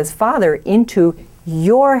 He says, Father, into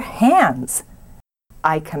your hands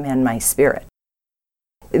I commend my spirit.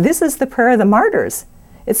 This is the prayer of the martyrs.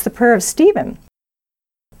 It's the prayer of Stephen.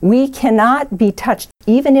 We cannot be touched,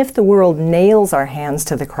 even if the world nails our hands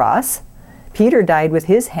to the cross. Peter died with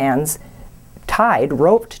his hands tied,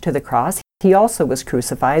 roped to the cross. He also was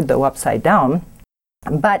crucified, though upside down.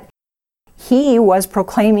 But he was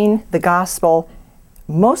proclaiming the gospel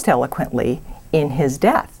most eloquently in his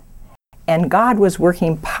death. And God was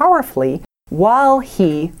working powerfully while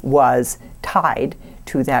he was tied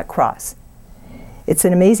to that cross. It's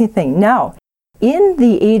an amazing thing. Now, in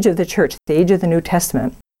the age of the church, the age of the New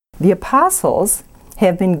Testament, the apostles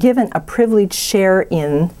have been given a privileged share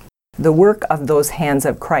in the work of those hands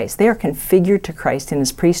of Christ. They are configured to Christ in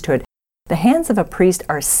his priesthood. The hands of a priest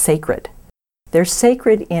are sacred. They're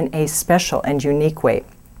sacred in a special and unique way.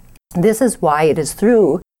 This is why it is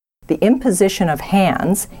through the imposition of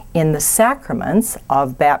hands in the sacraments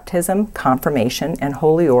of baptism, confirmation, and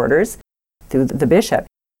holy orders through the bishop,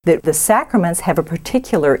 that the sacraments have a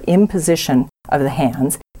particular imposition of the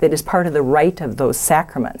hands that is part of the rite of those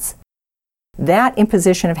sacraments. That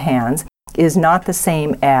imposition of hands is not the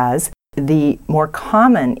same as the more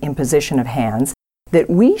common imposition of hands that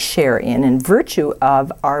we share in virtue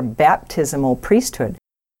of our baptismal priesthood.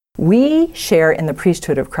 We share in the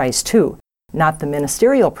priesthood of Christ too, not the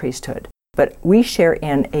ministerial priesthood, but we share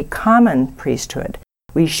in a common priesthood.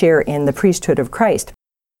 We share in the priesthood of Christ.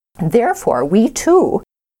 Therefore, we too,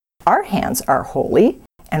 our hands are holy,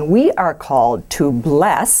 and we are called to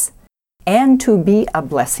bless and to be a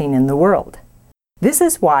blessing in the world. This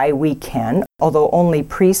is why we can, although only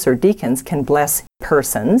priests or deacons can bless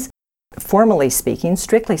persons, formally speaking,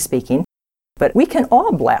 strictly speaking, but we can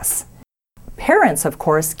all bless. Parents, of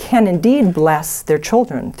course, can indeed bless their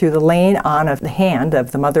children through the laying on of the hand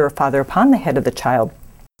of the mother or father upon the head of the child.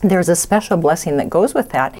 There's a special blessing that goes with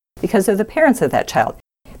that because they're the parents of that child.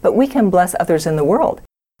 But we can bless others in the world.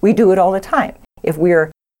 We do it all the time. If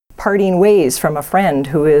we're parting ways from a friend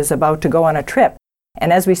who is about to go on a trip,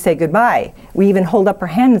 and as we say goodbye, we even hold up our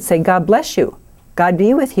hand and say, God bless you, God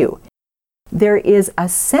be with you. There is a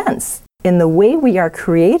sense in the way we are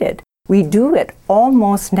created. We do it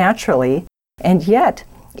almost naturally, and yet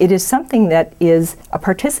it is something that is a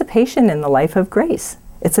participation in the life of grace.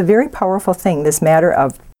 It's a very powerful thing, this matter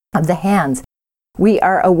of the hands. We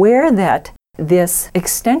are aware that this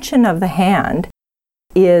extension of the hand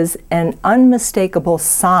is an unmistakable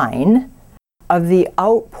sign of the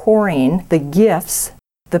outpouring, the gifts,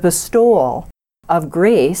 the bestowal of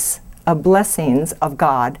grace, of blessings of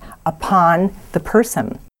God upon the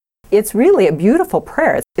person. It's really a beautiful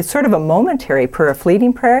prayer. It's sort of a momentary prayer, a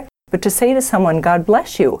fleeting prayer, but to say to someone, God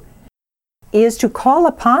bless you, is to call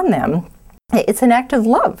upon them. It's an act of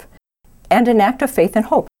love and an act of faith and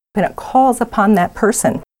hope. And it calls upon that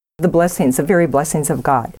person the blessings, the very blessings of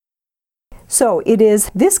God. So it is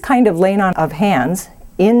this kind of laying on of hands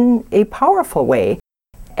in a powerful way,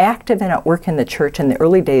 active and at work in the church in the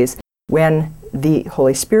early days when the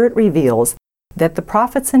Holy Spirit reveals that the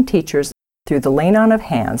prophets and teachers, through the laying on of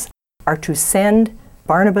hands, are to send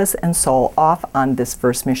Barnabas and Saul off on this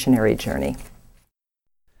first missionary journey.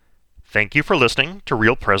 Thank you for listening to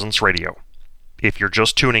Real Presence Radio. If you're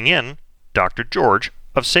just tuning in, Dr. George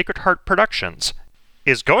of Sacred Heart Productions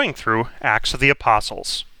is going through Acts of the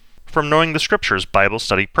Apostles from Knowing the Scriptures Bible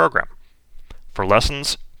Study Program. For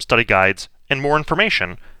lessons, study guides, and more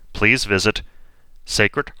information, please visit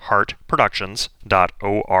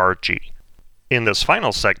sacredheartproductions.org. In this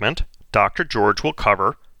final segment, Dr. George will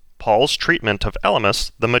cover Paul's treatment of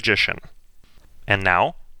Elymas the magician. And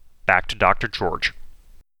now, back to Dr. George.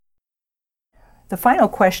 The final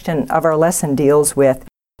question of our lesson deals with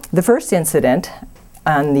the first incident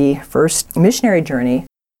on the first missionary journey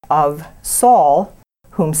of Saul,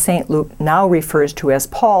 whom St. Luke now refers to as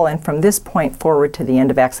Paul, and from this point forward to the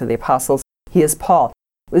end of Acts of the Apostles, he is Paul.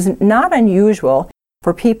 It was not unusual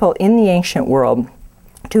for people in the ancient world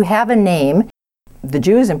to have a name. The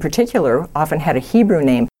Jews in particular often had a Hebrew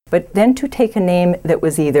name, but then to take a name that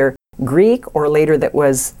was either Greek or later that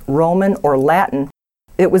was Roman or Latin.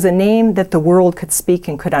 It was a name that the world could speak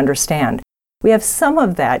and could understand. We have some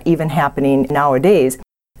of that even happening nowadays.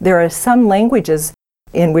 There are some languages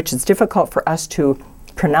in which it's difficult for us to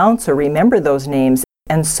pronounce or remember those names,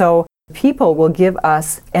 and so people will give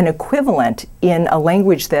us an equivalent in a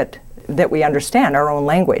language that we understand, our own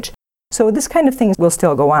language. So this kind of thing will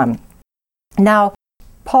still go on. Now,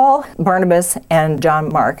 Paul, Barnabas, and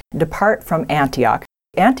John Mark depart from Antioch.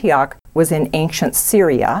 Antioch was in ancient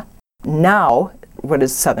Syria, now what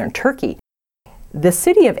is southern Turkey. The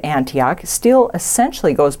city of Antioch still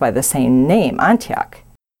essentially goes by the same name, Antioch,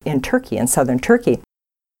 in Turkey, in southern Turkey.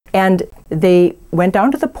 And they went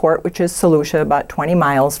down to the port, which is Seleucia, about 20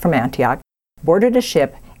 miles from Antioch, boarded a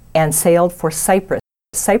ship, and sailed for Cyprus.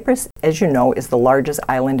 Cyprus, as you know, is the largest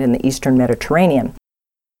island in the eastern Mediterranean.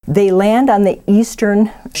 They land on the eastern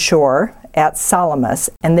shore at Salamis,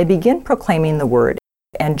 and they begin proclaiming the word.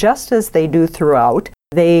 And just as they do throughout,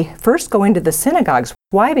 they first go into the synagogues.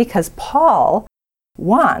 Why? Because Paul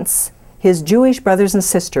wants his Jewish brothers and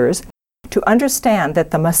sisters to understand that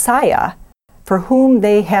the Messiah, for whom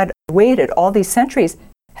they had waited all these centuries,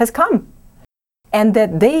 has come, and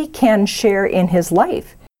that they can share in his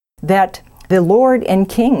life, that the Lord and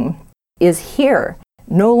King is here,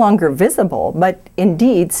 no longer visible, but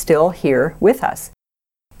indeed still here with us.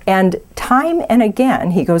 And time and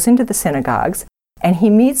again, he goes into the synagogues, and he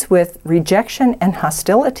meets with rejection and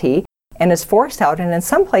hostility and is forced out. And in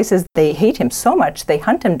some places, they hate him so much, they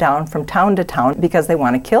hunt him down from town to town because they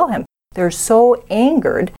want to kill him. They're so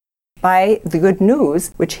angered by the good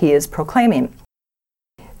news which he is proclaiming.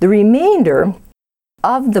 The remainder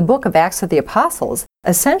of the book of Acts of the Apostles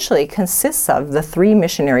essentially consists of the 3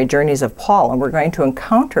 missionary journeys of Paul, and we're going to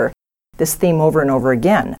encounter this theme over and over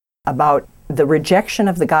again about the rejection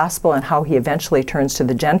of the gospel and how he eventually turns to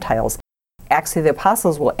the Gentiles. Acts of the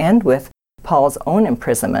Apostles will end with Paul's own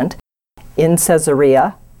imprisonment in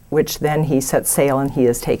Caesarea, which then he sets sail and he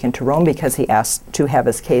is taken to Rome because he asked to have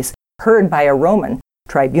his case heard by a Roman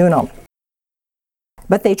tribunal.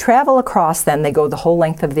 But they travel across, then they go the whole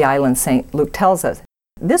length of the island, St. Luke tells us.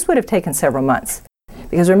 This would have taken several months.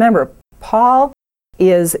 Because remember, Paul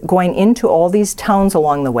is going into all these towns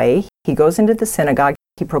along the way. He goes into the synagogue,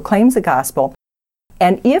 he proclaims the gospel,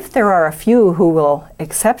 and if there are a few who will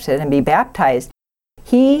accept it and be baptized,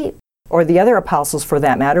 he, or the other apostles for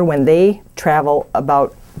that matter, when they travel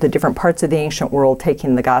about the different parts of the ancient world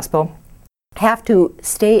taking the gospel, have to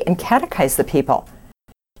stay and catechize the people.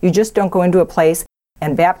 You just don't go into a place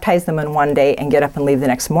and baptize them in one day and get up and leave the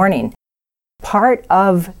next morning. Part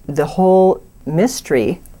of the whole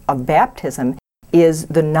mystery of baptism is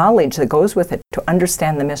the knowledge that goes with it to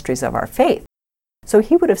understand the mysteries of our faith. So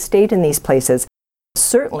he would have stayed in these places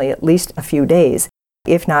certainly at least a few days,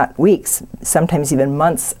 if not weeks, sometimes even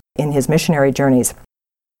months in his missionary journeys.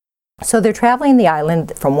 So they're traveling the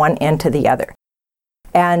island from one end to the other.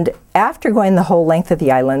 And after going the whole length of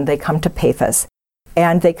the island, they come to Paphos,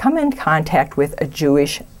 and they come in contact with a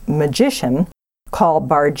Jewish magician called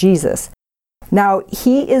Bar-Jesus. Now,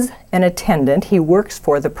 he is an attendant. He works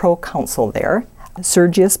for the proconsul there,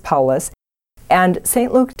 Sergius Paulus, and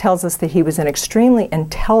St. Luke tells us that he was an extremely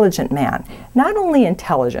intelligent man. Not only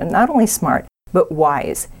intelligent, not only smart, but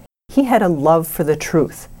wise. He had a love for the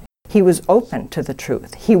truth. He was open to the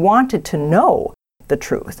truth. He wanted to know the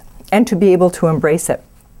truth and to be able to embrace it.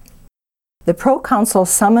 The proconsul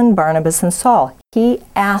summoned Barnabas and Saul. He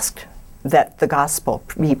asked that the gospel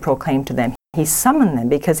be proclaimed to them. He summoned them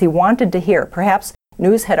because he wanted to hear. Perhaps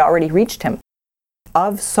news had already reached him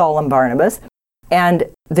of Saul and Barnabas, and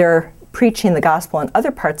they're preaching the gospel in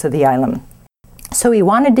other parts of the island. So he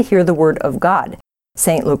wanted to hear the word of God,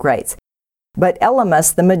 St. Luke writes. But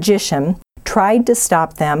Elymas, the magician, tried to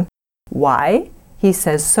stop them. Why? He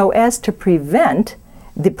says, so as to prevent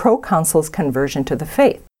the proconsul's conversion to the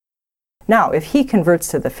faith. Now, if he converts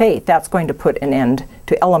to the faith, that's going to put an end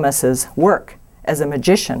to Elymas's work as a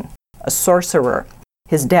magician, a sorcerer,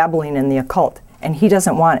 his dabbling in the occult, and he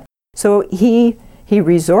doesn't want it. So he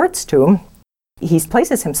resorts to, he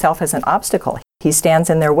places himself as an obstacle. He stands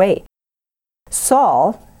in their way.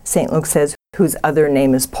 Saul, St. Luke says, whose other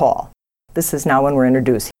name is Paul. This is now when we're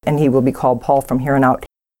introduced, and he will be called Paul from here on out.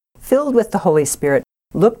 Filled with the Holy Spirit,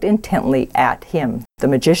 looked intently at him, the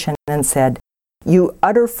magician, and said, "You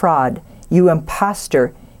utter fraud, you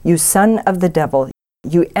impostor, you son of the devil,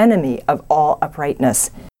 you enemy of all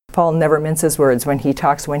uprightness." Paul never minces words when he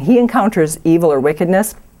talks. When he encounters evil or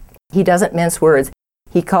wickedness, he doesn't mince words.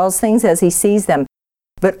 He calls things as he sees them.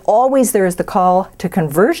 But always there is the call to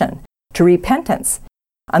conversion, to repentance.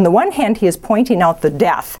 On the one hand, he is pointing out the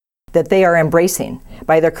death that they are embracing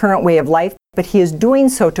by their current way of life, but he is doing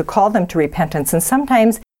so to call them to repentance. And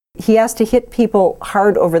sometimes he has to hit people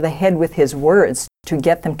hard over the head with his words to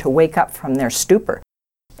get them to wake up from their stupor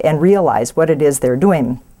and realize what it is they're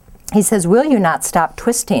doing. He says, "Will you not stop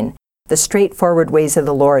twisting the straightforward ways of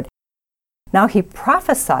the Lord?" Now he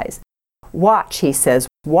prophesies. Watch, he says,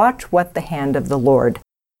 watch what the hand of the Lord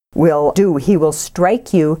will do. He will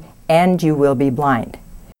strike you and you will be blind.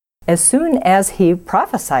 As soon as he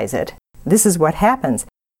prophesies it, this is what happens.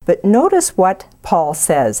 But notice what Paul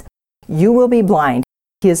says. You will be blind.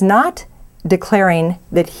 He is not declaring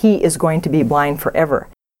that he is going to be blind forever.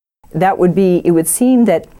 It would seem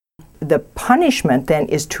that the punishment then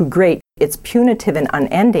is too great. It's punitive and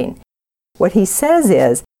unending. What he says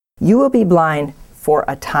is, you will be blind for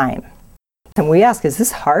a time. And we ask, is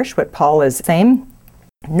this harsh what Paul is saying?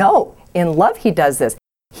 No, in love he does this.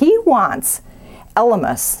 He wants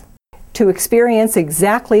Elymas to experience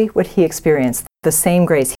exactly what he experienced, the same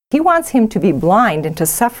grace. He wants him to be blind and to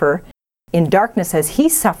suffer in darkness as he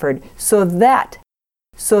suffered so that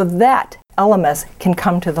Elymas can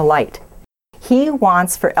come to the light. He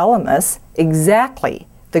wants for Elymas exactly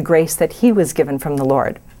the grace that he was given from the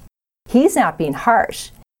Lord. He's not being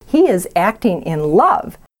harsh. He is acting in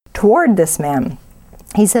love toward this man.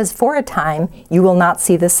 He says, for a time you will not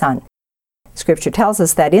see the sun. Scripture tells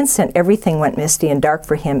us that instant everything went misty and dark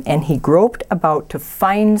for him, and he groped about to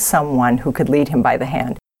find someone who could lead him by the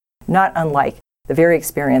hand, not unlike the very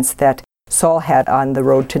experience that Saul had on the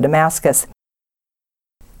road to Damascus.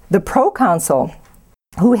 The proconsul,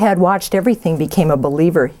 who had watched everything, became a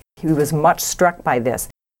believer. He was much struck by this.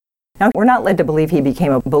 Now, we're not led to believe he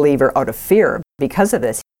became a believer out of fear because of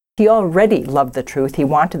this. He already loved the truth. He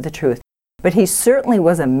wanted the truth. But he certainly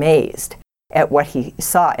was amazed at what he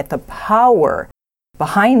saw, at the power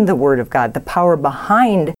behind the Word of God, the power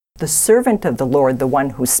behind the servant of the Lord, the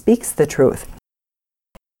one who speaks the truth.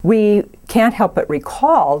 We can't help but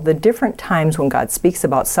recall the different times when God speaks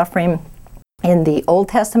about suffering in the Old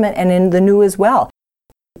Testament and in the New as well.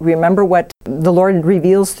 Remember what the Lord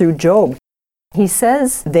reveals through Job. He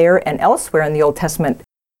says there and elsewhere in the Old Testament,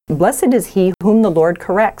 "Blessed is he whom the Lord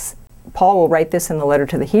corrects." Paul will write this in the letter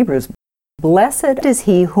to the Hebrews. Blessed is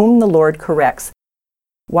he whom the Lord corrects.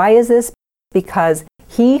 Why is this? Because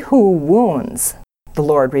he who wounds, the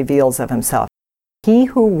Lord reveals of himself. He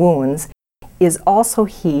who wounds is also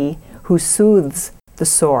he who soothes the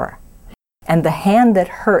sore. And the hand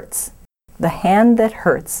that hurts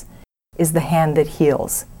is the hand that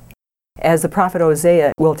heals. As the prophet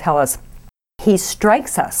Hosea will tell us, he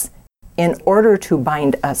strikes us in order to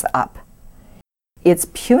bind us up. It's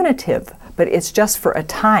punitive, but it's just for a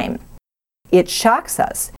time. It shocks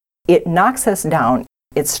us. It knocks us down.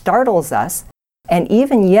 It startles us. And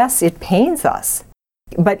even, yes, it pains us.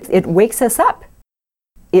 But it wakes us up.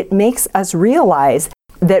 It makes us realize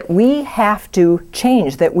that we have to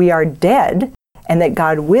change, that we are dead, and that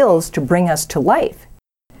God wills to bring us to life.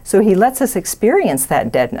 So he lets us experience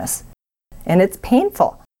that deadness. And it's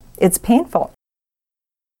painful. It's painful.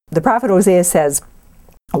 The prophet Hosea says,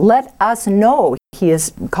 let us know. He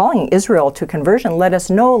is calling Israel to conversion. Let us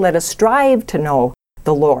know, let us strive to know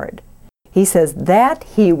the Lord. He says that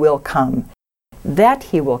he will come. That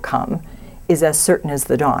he will come is as certain as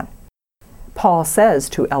the dawn. Paul says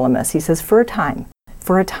to Elymas, he says, for a time,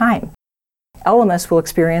 Elymas will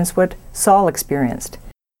experience what Saul experienced.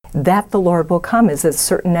 That the Lord will come is as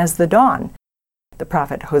certain as the dawn, the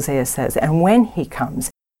prophet Hosea says. And when he comes,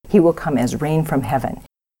 he will come as rain from heaven.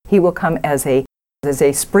 He will come as a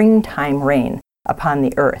springtime rain upon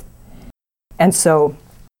the earth. And so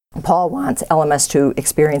Paul wants Elymas to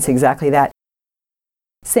experience exactly that.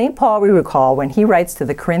 St. Paul, we recall, when he writes to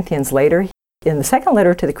the Corinthians later, in the second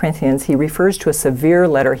letter to the Corinthians, he refers to a severe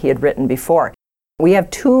letter he had written before. We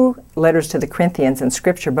have 2 letters to the Corinthians in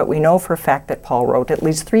Scripture, but we know for a fact that Paul wrote at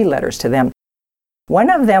least 3 letters to them.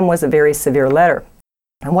 One of them was a very severe letter.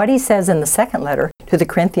 And what he says in the second letter to the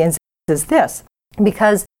Corinthians is this: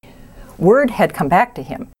 because word had come back to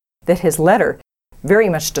him that his letter very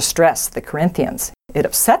much distressed the Corinthians. It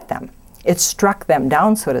upset them. It struck them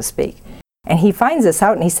down, so to speak. And he finds this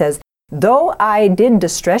out and he says, though I did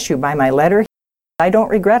distress you by my letter, I don't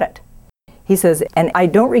regret it. He says, and I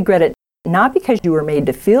don't regret it not because you were made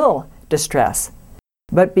to feel distress,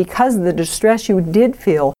 but because the distress you did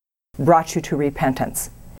feel brought you to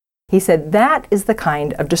repentance. He said, that is the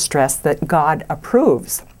kind of distress that God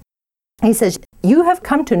approves. He says, you have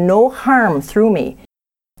come to no harm through me.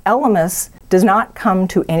 Elymas does not come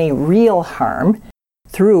to any real harm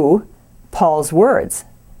through Paul's words.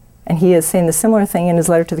 And he is saying the similar thing in his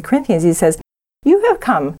letter to the Corinthians. He says, you have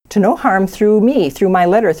come to no harm through me, through my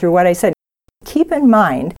letter, through what I said. Keep in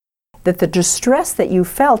mind that the distress that you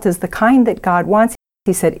felt is the kind that God wants.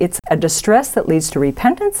 He said it's a distress that leads to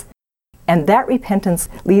repentance, and that repentance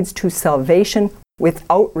leads to salvation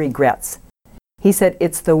without regrets. He said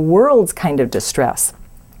it's the world's kind of distress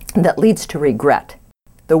that leads to regret,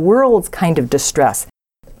 the world's kind of distress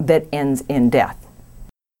that ends in death.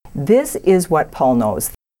 This is what Paul knows.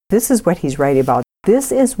 This is what he's writing about.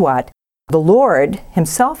 This is what the Lord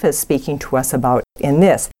himself is speaking to us about in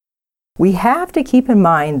this. We have to keep in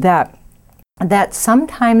mind that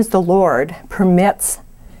sometimes the Lord permits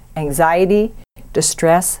anxiety,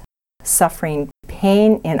 distress, suffering,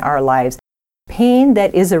 pain in our lives, pain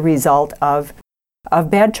that is a result of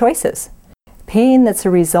bad choices, pain that's a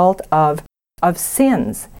result of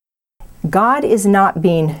sins. God is not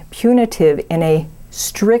being punitive in a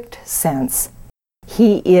strict sense.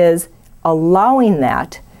 He is allowing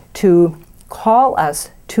that to call us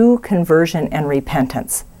to conversion and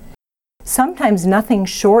repentance. Sometimes nothing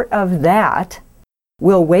short of that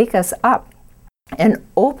will wake us up and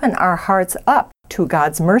open our hearts up to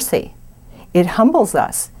God's mercy. It humbles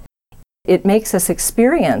us. It makes us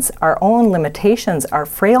experience our own limitations, our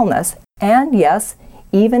frailness, and yes,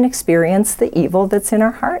 even experience the evil that's in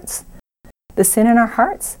our hearts, the sin in our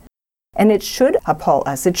hearts. And it should appall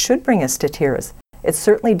us. It should bring us to tears. It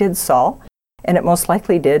certainly did Saul, and it most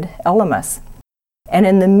likely did Elymas. And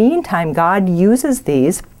in the meantime, God uses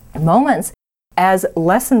these moments as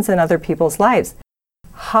lessons in other people's lives.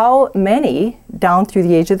 How many down through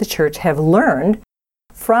the age of the church have learned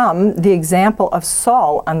from the example of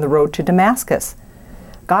Saul on the road to Damascus?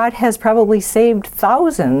 God has probably saved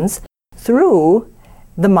thousands through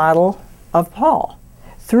the model of Paul,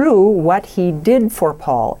 through what he did for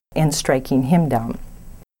Paul in striking him down.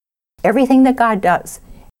 Everything that God does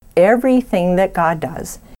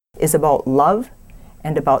is about love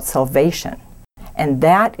and about salvation. And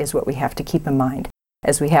that is what we have to keep in mind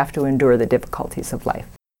as we have to endure the difficulties of life.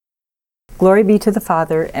 Glory be to the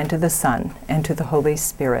Father, and to the Son, and to the Holy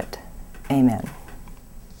Spirit. Amen.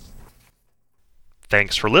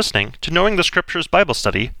 Thanks for listening to Knowing the Scriptures Bible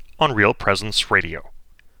Study on Real Presence Radio.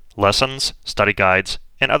 Lessons, study guides,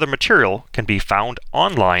 and other material can be found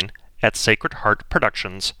online at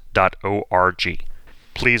sacredheartproductions.org.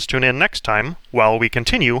 Please tune in next time while we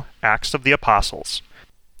continue Acts of the Apostles.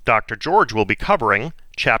 Dr. George will be covering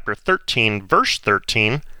chapter 13, verse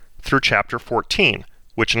 13 through chapter 14,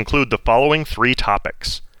 which include the following 3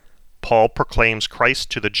 topics. Paul proclaims Christ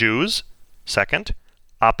to the Jews. Second,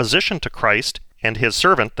 opposition to Christ and his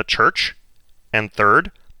servant, the church. And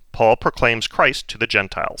third, Paul proclaims Christ to the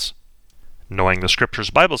Gentiles. Knowing the Scriptures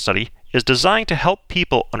Bible Study is designed to help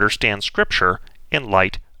people understand Scripture in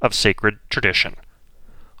light of sacred tradition.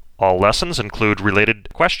 All lessons include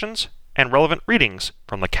related questions and relevant readings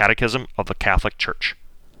from the Catechism of the Catholic Church.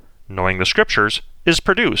 Knowing the Scriptures is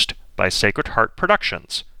produced by Sacred Heart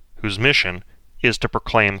Productions, whose mission is to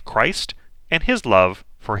proclaim Christ and his love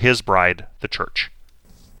for his bride, the Church.